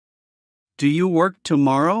 Do you work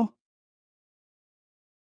tomorrow?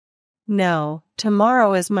 No,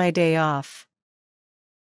 tomorrow is my day off.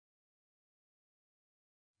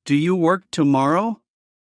 Do you work tomorrow?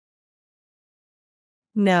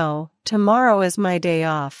 No, tomorrow is my day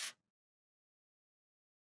off.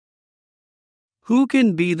 Who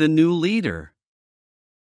can be the new leader?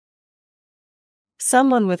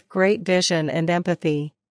 Someone with great vision and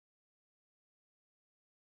empathy.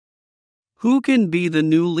 Who can be the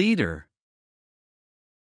new leader?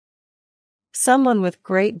 Someone with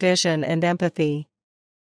great vision and empathy.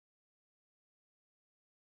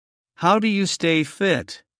 How do you stay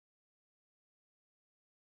fit?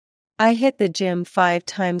 I hit the gym 5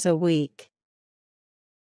 times a week.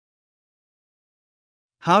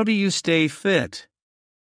 How do you stay fit?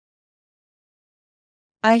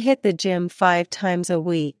 I hit the gym 5 times a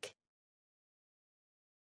week.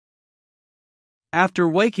 After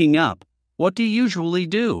waking up, what do you usually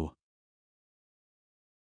do?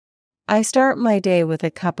 I start my day with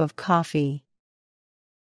a cup of coffee.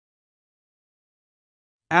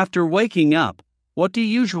 After waking up, what do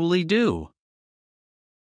you usually do?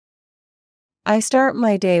 I start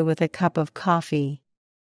my day with a cup of coffee.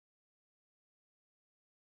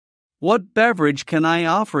 What beverage can I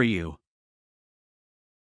offer you?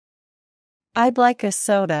 I'd like a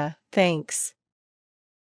soda, thanks.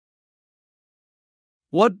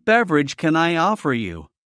 What beverage can I offer you?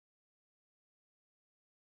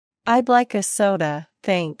 I'd like a soda,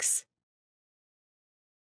 thanks.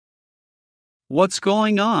 What's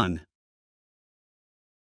going on?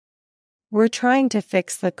 We're trying to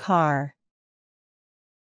fix the car.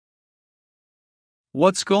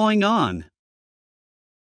 What's going on?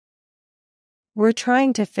 We're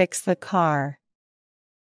trying to fix the car.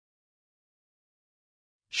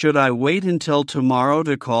 Should I wait until tomorrow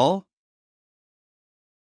to call?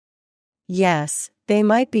 Yes, they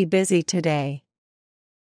might be busy today.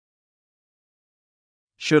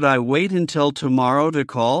 Should I wait until tomorrow to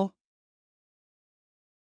call?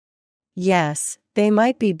 Yes, they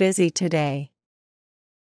might be busy today.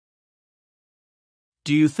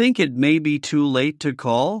 Do you think it may be too late to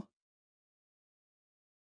call?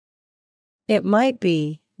 It might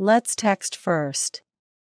be. Let's text first.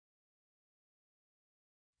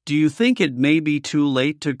 Do you think it may be too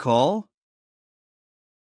late to call?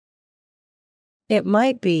 It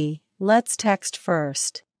might be. Let's text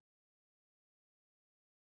first.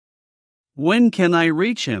 When can I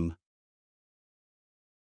reach him?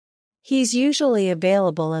 He's usually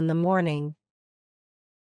available in the morning.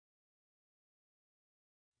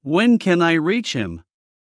 When can I reach him?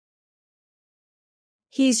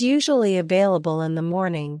 He's usually available in the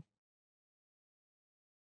morning.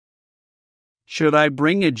 Should I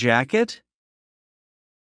bring a jacket?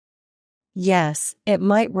 Yes, it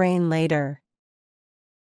might rain later.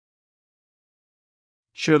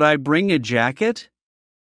 Should I bring a jacket?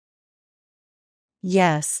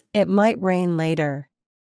 Yes, it might rain later.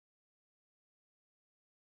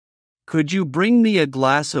 Could you bring me a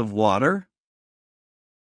glass of water?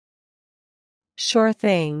 Sure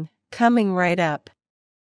thing, coming right up.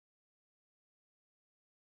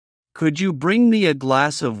 Could you bring me a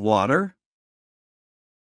glass of water?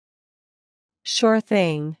 Sure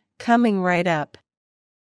thing, coming right up.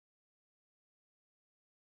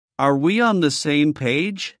 Are we on the same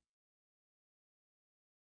page?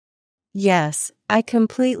 Yes, I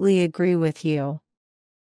completely agree with you.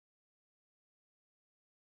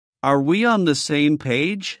 Are we on the same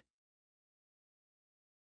page?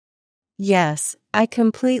 Yes, I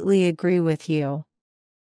completely agree with you.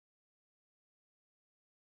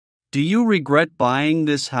 Do you regret buying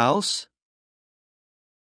this house?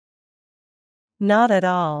 Not at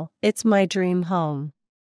all, it's my dream home.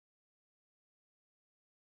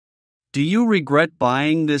 Do you regret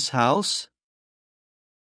buying this house?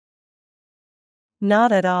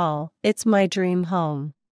 Not at all, it's my dream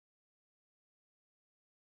home.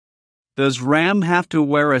 Does Ram have to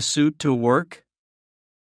wear a suit to work?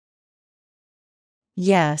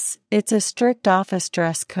 Yes, it's a strict office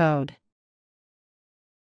dress code.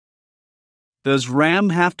 Does Ram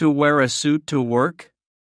have to wear a suit to work?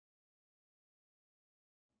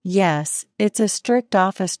 Yes, it's a strict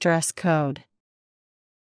office dress code.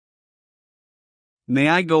 May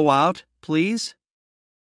I go out, please?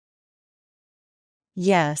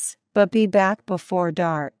 Yes, but be back before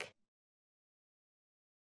dark.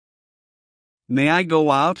 May I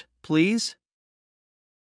go out, please?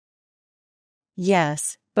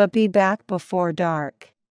 Yes, but be back before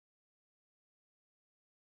dark.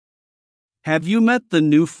 Have you met the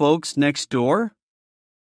new folks next door?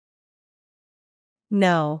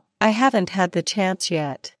 No, I haven't had the chance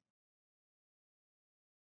yet.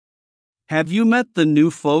 Have you met the new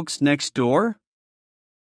folks next door?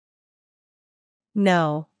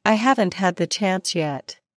 No, I haven't had the chance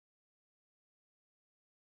yet.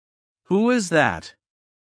 Who is that?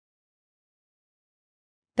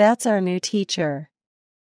 That's our new teacher.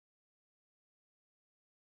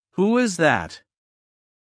 Who is that?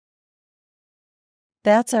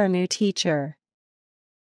 That's our new teacher.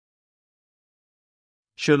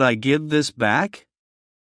 Should I give this back?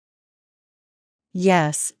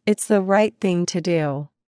 Yes, it's the right thing to do.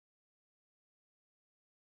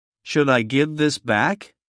 Should I give this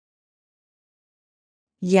back?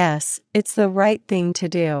 Yes, it's the right thing to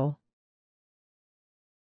do.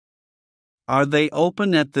 Are they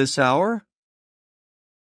open at this hour?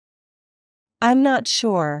 I'm not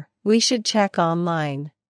sure, we should check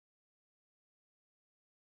online.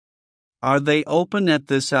 Are they open at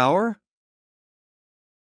this hour?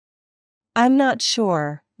 I'm not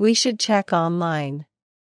sure, we should check online.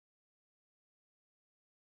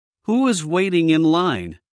 Who is waiting in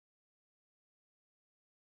line?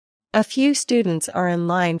 A few students are in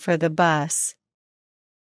line for the bus.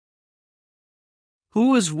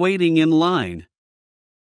 Who is waiting in line?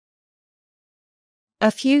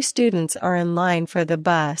 A few students are in line for the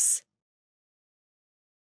bus.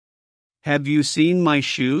 Have you seen my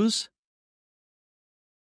shoes?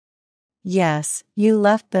 Yes, you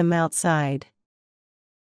left them outside.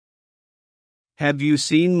 Have you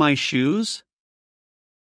seen my shoes?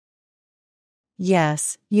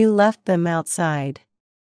 Yes, you left them outside.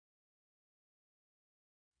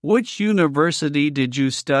 Which university did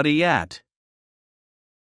you study at?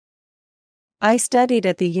 I studied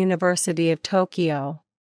at the University of Tokyo.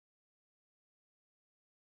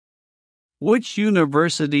 Which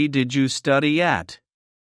university did you study at?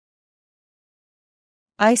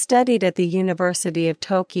 I studied at the University of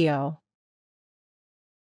Tokyo.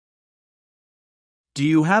 Do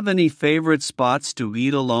you have any favorite spots to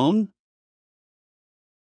eat alone?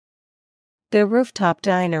 The rooftop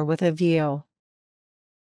diner with a view.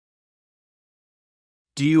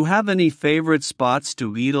 Do you have any favorite spots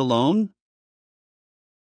to eat alone?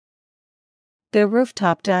 The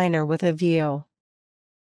rooftop diner with a view.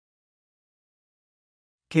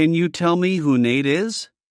 Can you tell me who Nate is?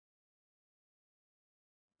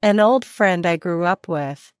 An old friend I grew up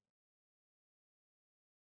with.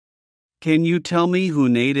 Can you tell me who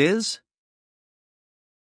Nate is?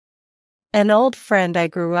 An old friend I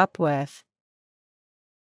grew up with.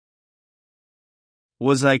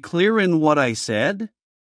 Was I clear in what I said?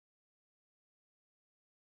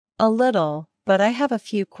 A little, but I have a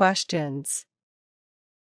few questions.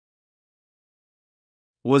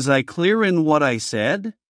 Was I clear in what I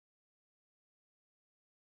said?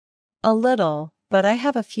 A little, but I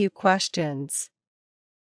have a few questions.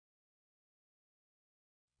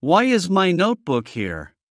 Why is my notebook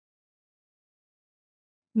here?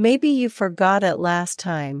 Maybe you forgot it last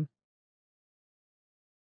time.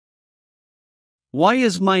 Why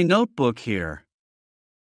is my notebook here?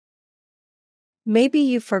 Maybe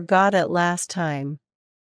you forgot it last time.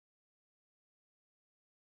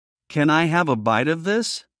 Can I have a bite of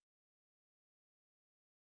this?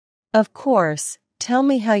 Of course, tell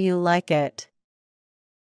me how you like it.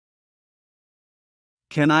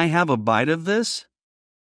 Can I have a bite of this?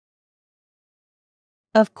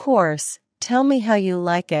 Of course, tell me how you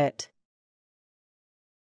like it.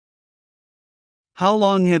 How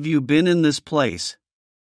long have you been in this place?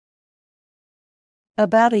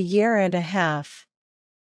 About 1.5 years.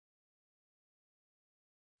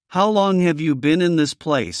 How long have you been in this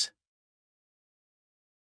place?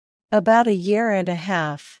 About 1.5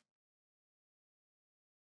 years.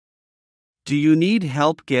 Do you need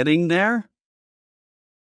help getting there?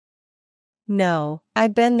 No,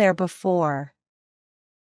 I've been there before.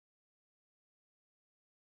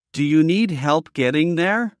 Do you need help getting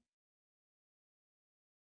there?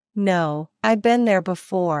 No, I've been there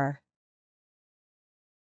before.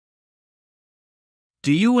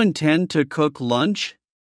 Do you intend to cook lunch?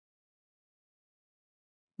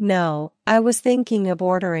 No, I was thinking of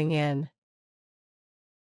ordering in.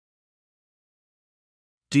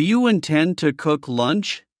 Do you intend to cook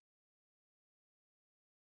lunch?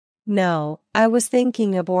 No, I was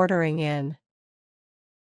thinking of ordering in.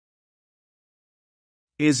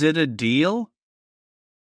 Is it a deal?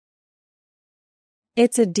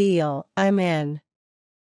 It's a deal, I'm in.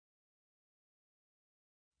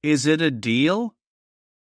 Is it a deal?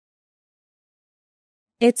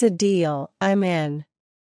 It's a deal, I'm in.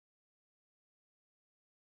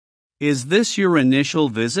 Is this your initial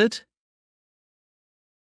visit?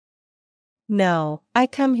 No, I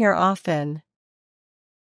come here often.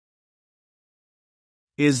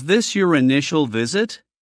 Is this your initial visit?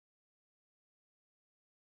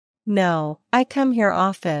 No, I come here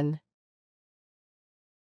often.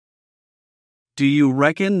 Do you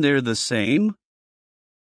reckon they're the same?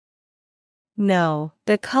 No,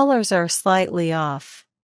 the colors are slightly off.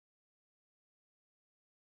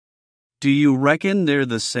 Do you reckon they're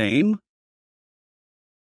the same?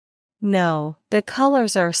 No, the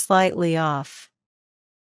colors are slightly off.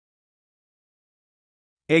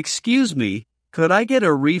 Excuse me, could I get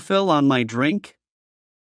a refill on my drink?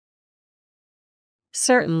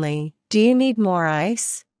 Certainly, do you need more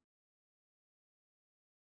ice?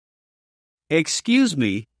 Excuse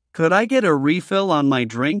me, could I get a refill on my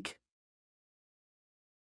drink?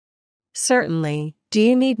 Certainly, do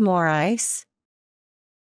you need more ice?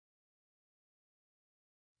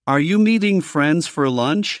 Are you meeting friends for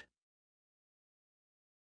lunch?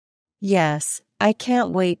 Yes, I can't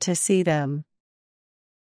wait to see them.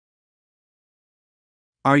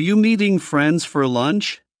 Are you meeting friends for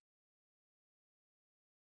lunch?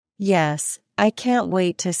 Yes, I can't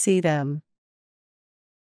wait to see them.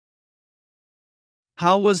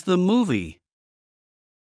 How was the movie?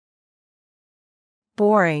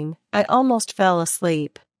 Boring, I almost fell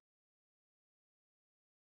asleep.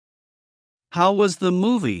 How was the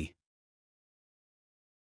movie?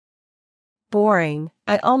 Boring,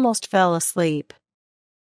 I almost fell asleep.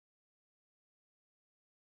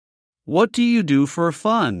 What do you do for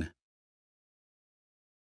fun?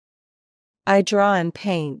 I draw and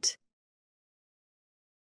paint.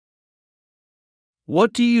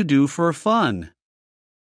 What do you do for fun?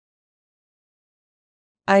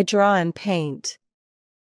 I draw and paint.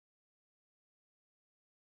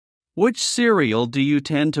 Which cereal do you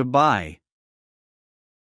tend to buy?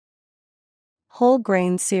 Whole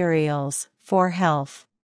grain cereals, for health.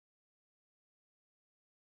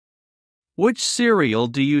 Which cereal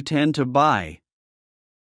do you tend to buy?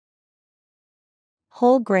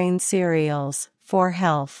 Whole grain cereals, for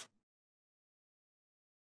health.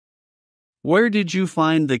 Where did you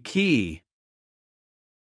find the key?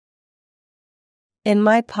 In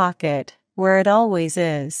my pocket, where it always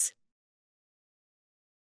is.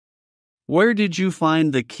 Where did you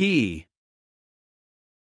find the key?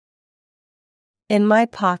 In my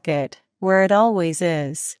pocket, where it always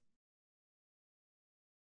is.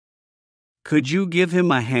 Could you give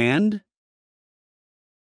him a hand?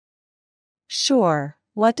 Sure,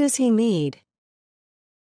 what does he need?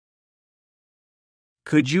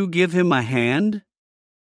 Could you give him a hand?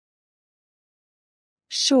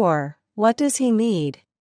 Sure, what does he need?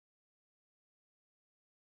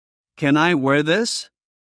 Can I wear this?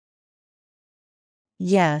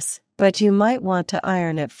 Yes, but you might want to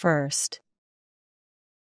iron it first.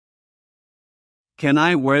 Can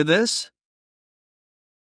I wear this?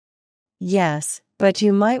 Yes, but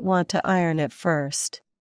you might want to iron it first.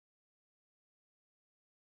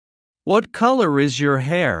 What color is your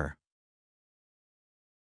hair?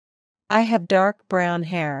 I have dark brown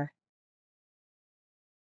hair.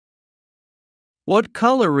 What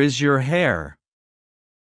color is your hair?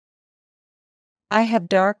 I have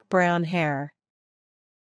dark brown hair.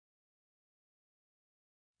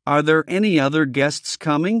 Are there any other guests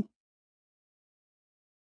coming?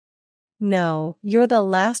 No, you're the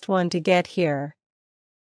last one to get here.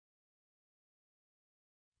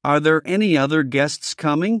 Are there any other guests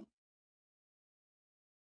coming?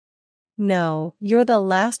 No, you're the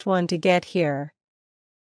last one to get here.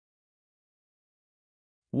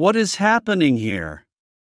 What is happening here?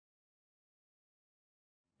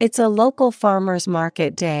 It's a local farmers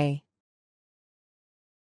market day.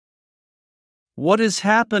 What is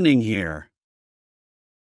happening here?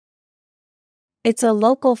 It's a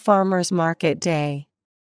local farmers market day.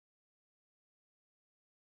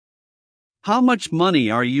 How much money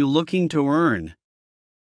are you looking to earn?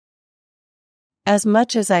 As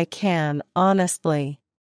much as I can, honestly.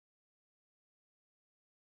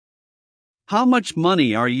 How much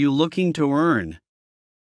money are you looking to earn?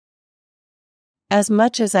 As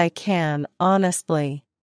much as I can, honestly.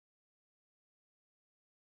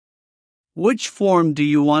 Which form do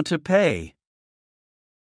you want to pay?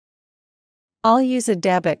 I'll use a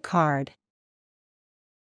debit card.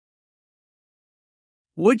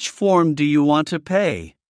 Which form do you want to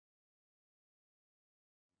pay?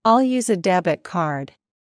 I'll use a debit card.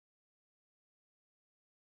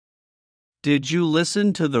 Did you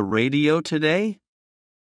listen to the radio today?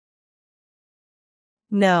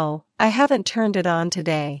 No, I haven't turned it on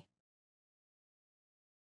today.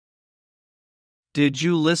 Did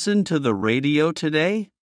you listen to the radio today?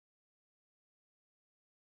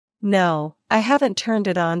 No, I haven't turned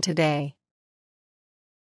it on today.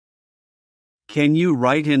 Can you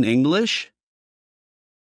write in English?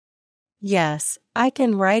 Yes, I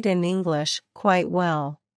can write in English quite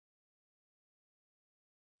well.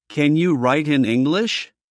 Can you write in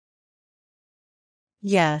English?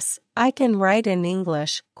 Yes, I can write in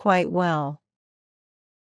English quite well.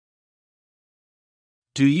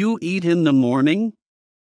 Do you eat in the morning?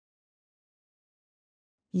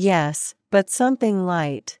 Yes, but something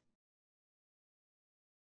light.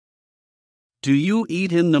 Do you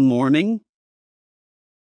eat in the morning?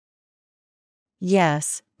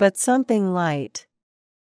 Yes, but something light.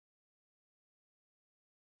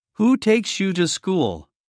 Who takes you to school?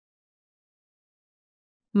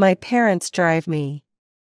 My parents drive me.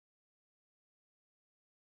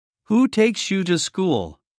 Who takes you to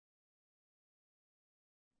school?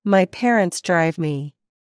 My parents drive me.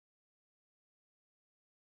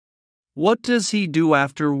 What does he do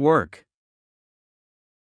after work?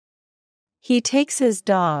 He takes his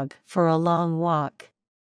dog for a long walk.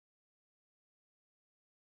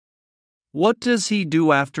 What does he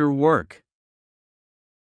do after work?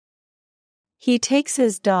 He takes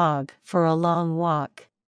his dog for a long walk.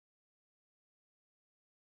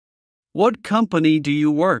 What company do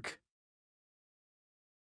you work?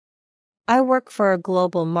 I work for a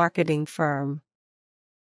global marketing firm.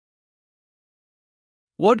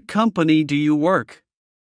 What company do you work?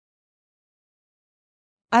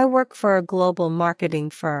 I work for a global marketing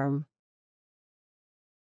firm.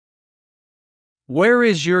 Where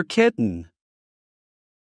is your kitten?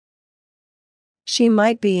 She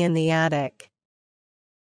might be in the attic.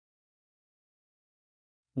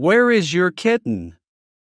 Where is your kitten?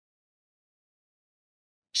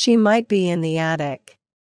 She might be in the attic.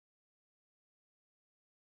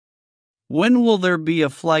 When will there be a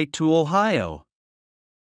flight to Ohio?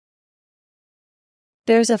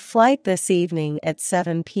 There's a flight this evening at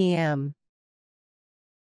 7 p.m.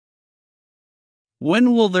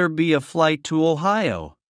 When will there be a flight to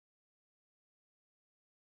Ohio?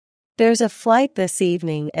 There's a flight this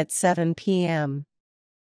evening at 7 p.m.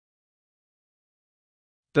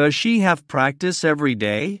 Does she have practice every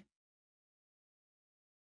day?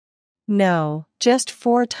 No, just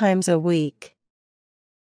 4 times a week.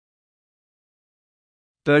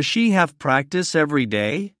 Does she have practice every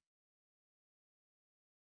day?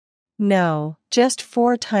 No, just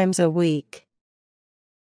 4 times a week.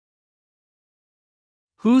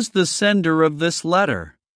 Who's the sender of this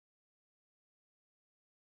letter?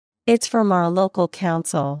 It's from our local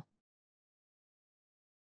council.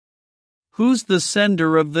 Who's the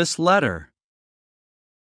sender of this letter?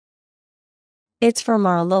 It's from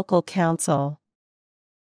our local council.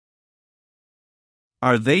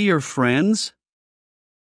 Are they your friends?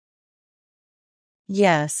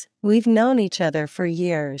 Yes, we've known each other for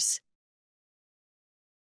years.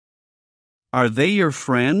 Are they your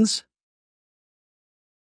friends?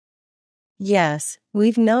 Yes,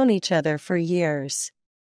 we've known each other for years.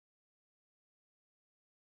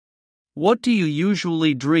 What do you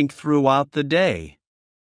usually drink throughout the day?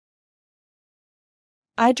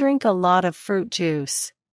 I drink a lot of fruit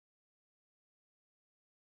juice.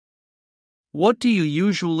 What do you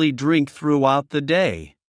usually drink throughout the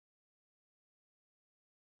day?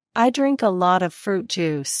 I drink a lot of fruit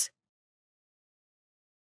juice.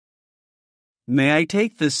 May I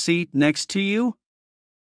take the seat next to you?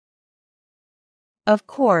 Of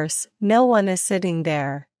course, no one is sitting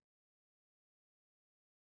there.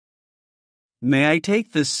 May I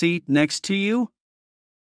take the seat next to you?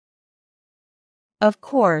 Of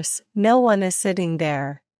course, no one is sitting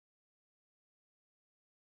there.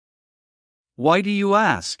 Why do you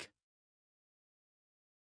ask?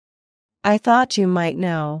 I thought you might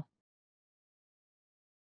know.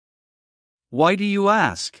 Why do you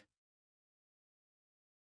ask?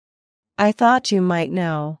 I thought you might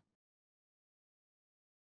know.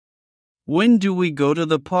 When do we go to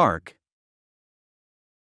the park?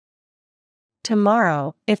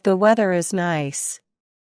 Tomorrow, if the weather is nice.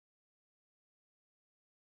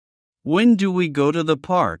 When do we go to the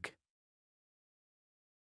park?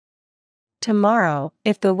 Tomorrow,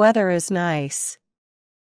 if the weather is nice.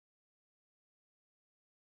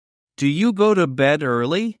 Do you go to bed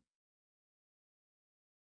early?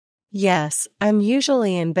 Yes, I'm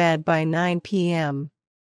usually in bed by 9 p.m.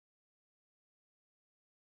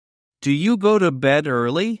 Do you go to bed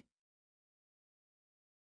early?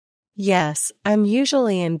 Yes, I'm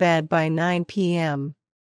usually in bed by 9 p.m.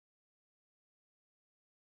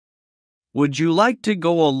 Would you like to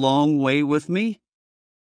go a long way with me?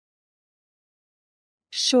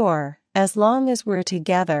 Sure, as long as we're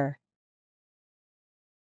together.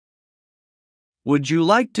 Would you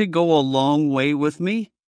like to go a long way with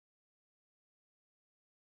me?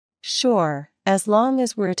 Sure, as long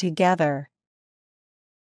as we're together.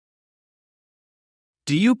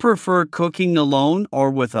 Do you prefer cooking alone or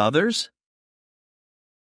with others?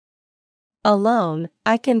 Alone,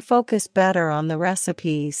 I can focus better on the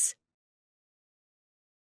recipes.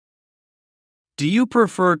 Do you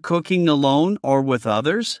prefer cooking alone or with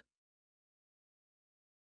others?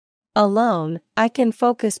 Alone, I can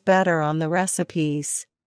focus better on the recipes.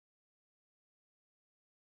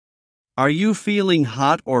 Are you feeling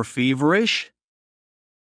hot or feverish?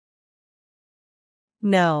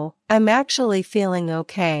 No, I'm actually feeling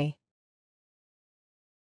okay.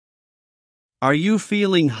 Are you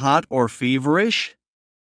feeling hot or feverish?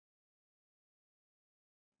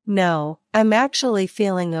 No, I'm actually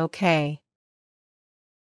feeling okay.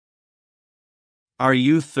 Are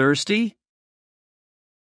you thirsty?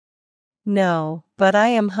 No, but I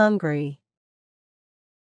am hungry.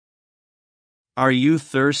 Are you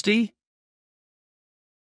thirsty?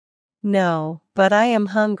 No, but I am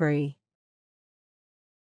hungry.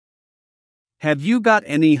 Have you got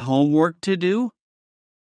any homework to do?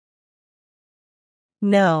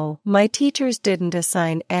 No, my teachers didn't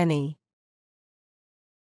assign any.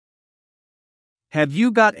 Have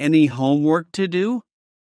you got any homework to do?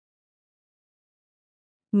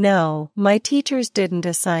 No, my teachers didn't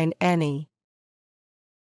assign any.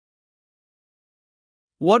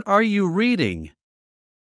 What are you reading?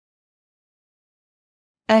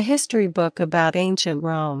 A history book about ancient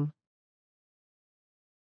Rome.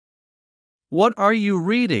 What are you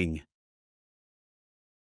reading?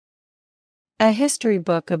 A history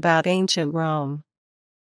book about ancient Rome.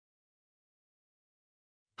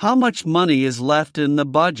 How much money is left in the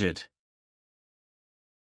budget?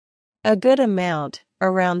 A good amount,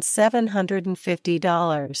 around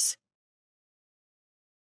 $750.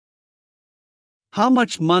 How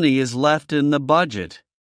much money is left in the budget?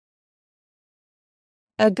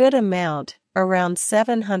 A good amount, around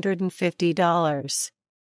 $750.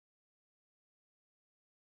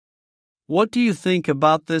 What do you think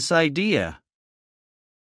about this idea?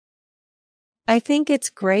 I think it's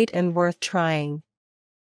great and worth trying.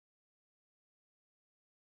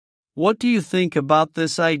 What do you think about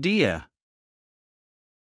this idea?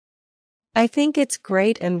 I think it's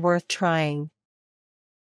great and worth trying.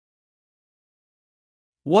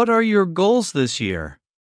 What are your goals this year?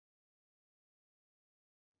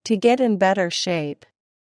 To get in better shape.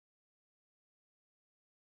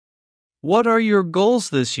 What are your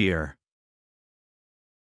goals this year?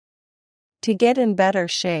 To get in better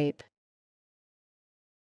shape.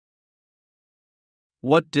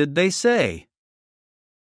 What did they say?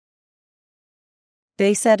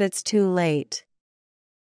 They said it's too late.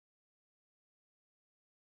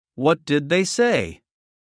 What did they say?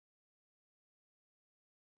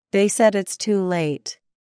 They said it's too late.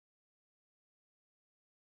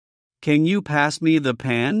 Can you pass me the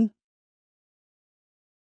pan?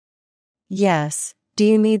 Yes, do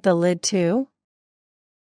you need the lid too?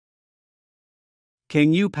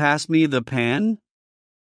 Can you pass me the pan?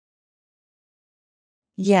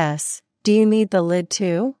 Yes, do you need the lid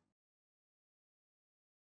too?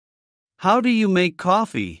 How do you make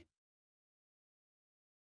coffee?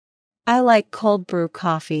 I like cold brew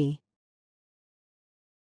coffee.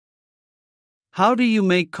 How do you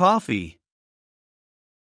make coffee?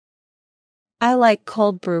 I like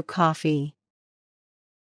cold brew coffee.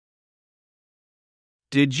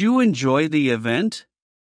 Did you enjoy the event?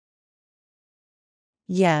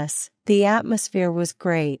 Yes, the atmosphere was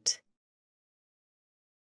great.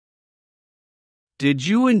 Did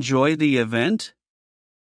you enjoy the event?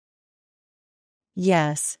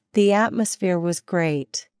 Yes, the atmosphere was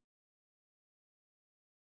great.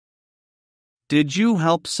 Did you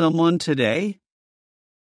help someone today?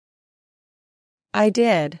 I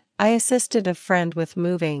did. I assisted a friend with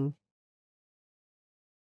moving.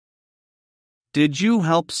 Did you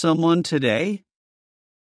help someone today?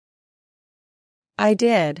 I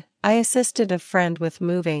did. I assisted a friend with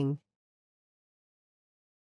moving.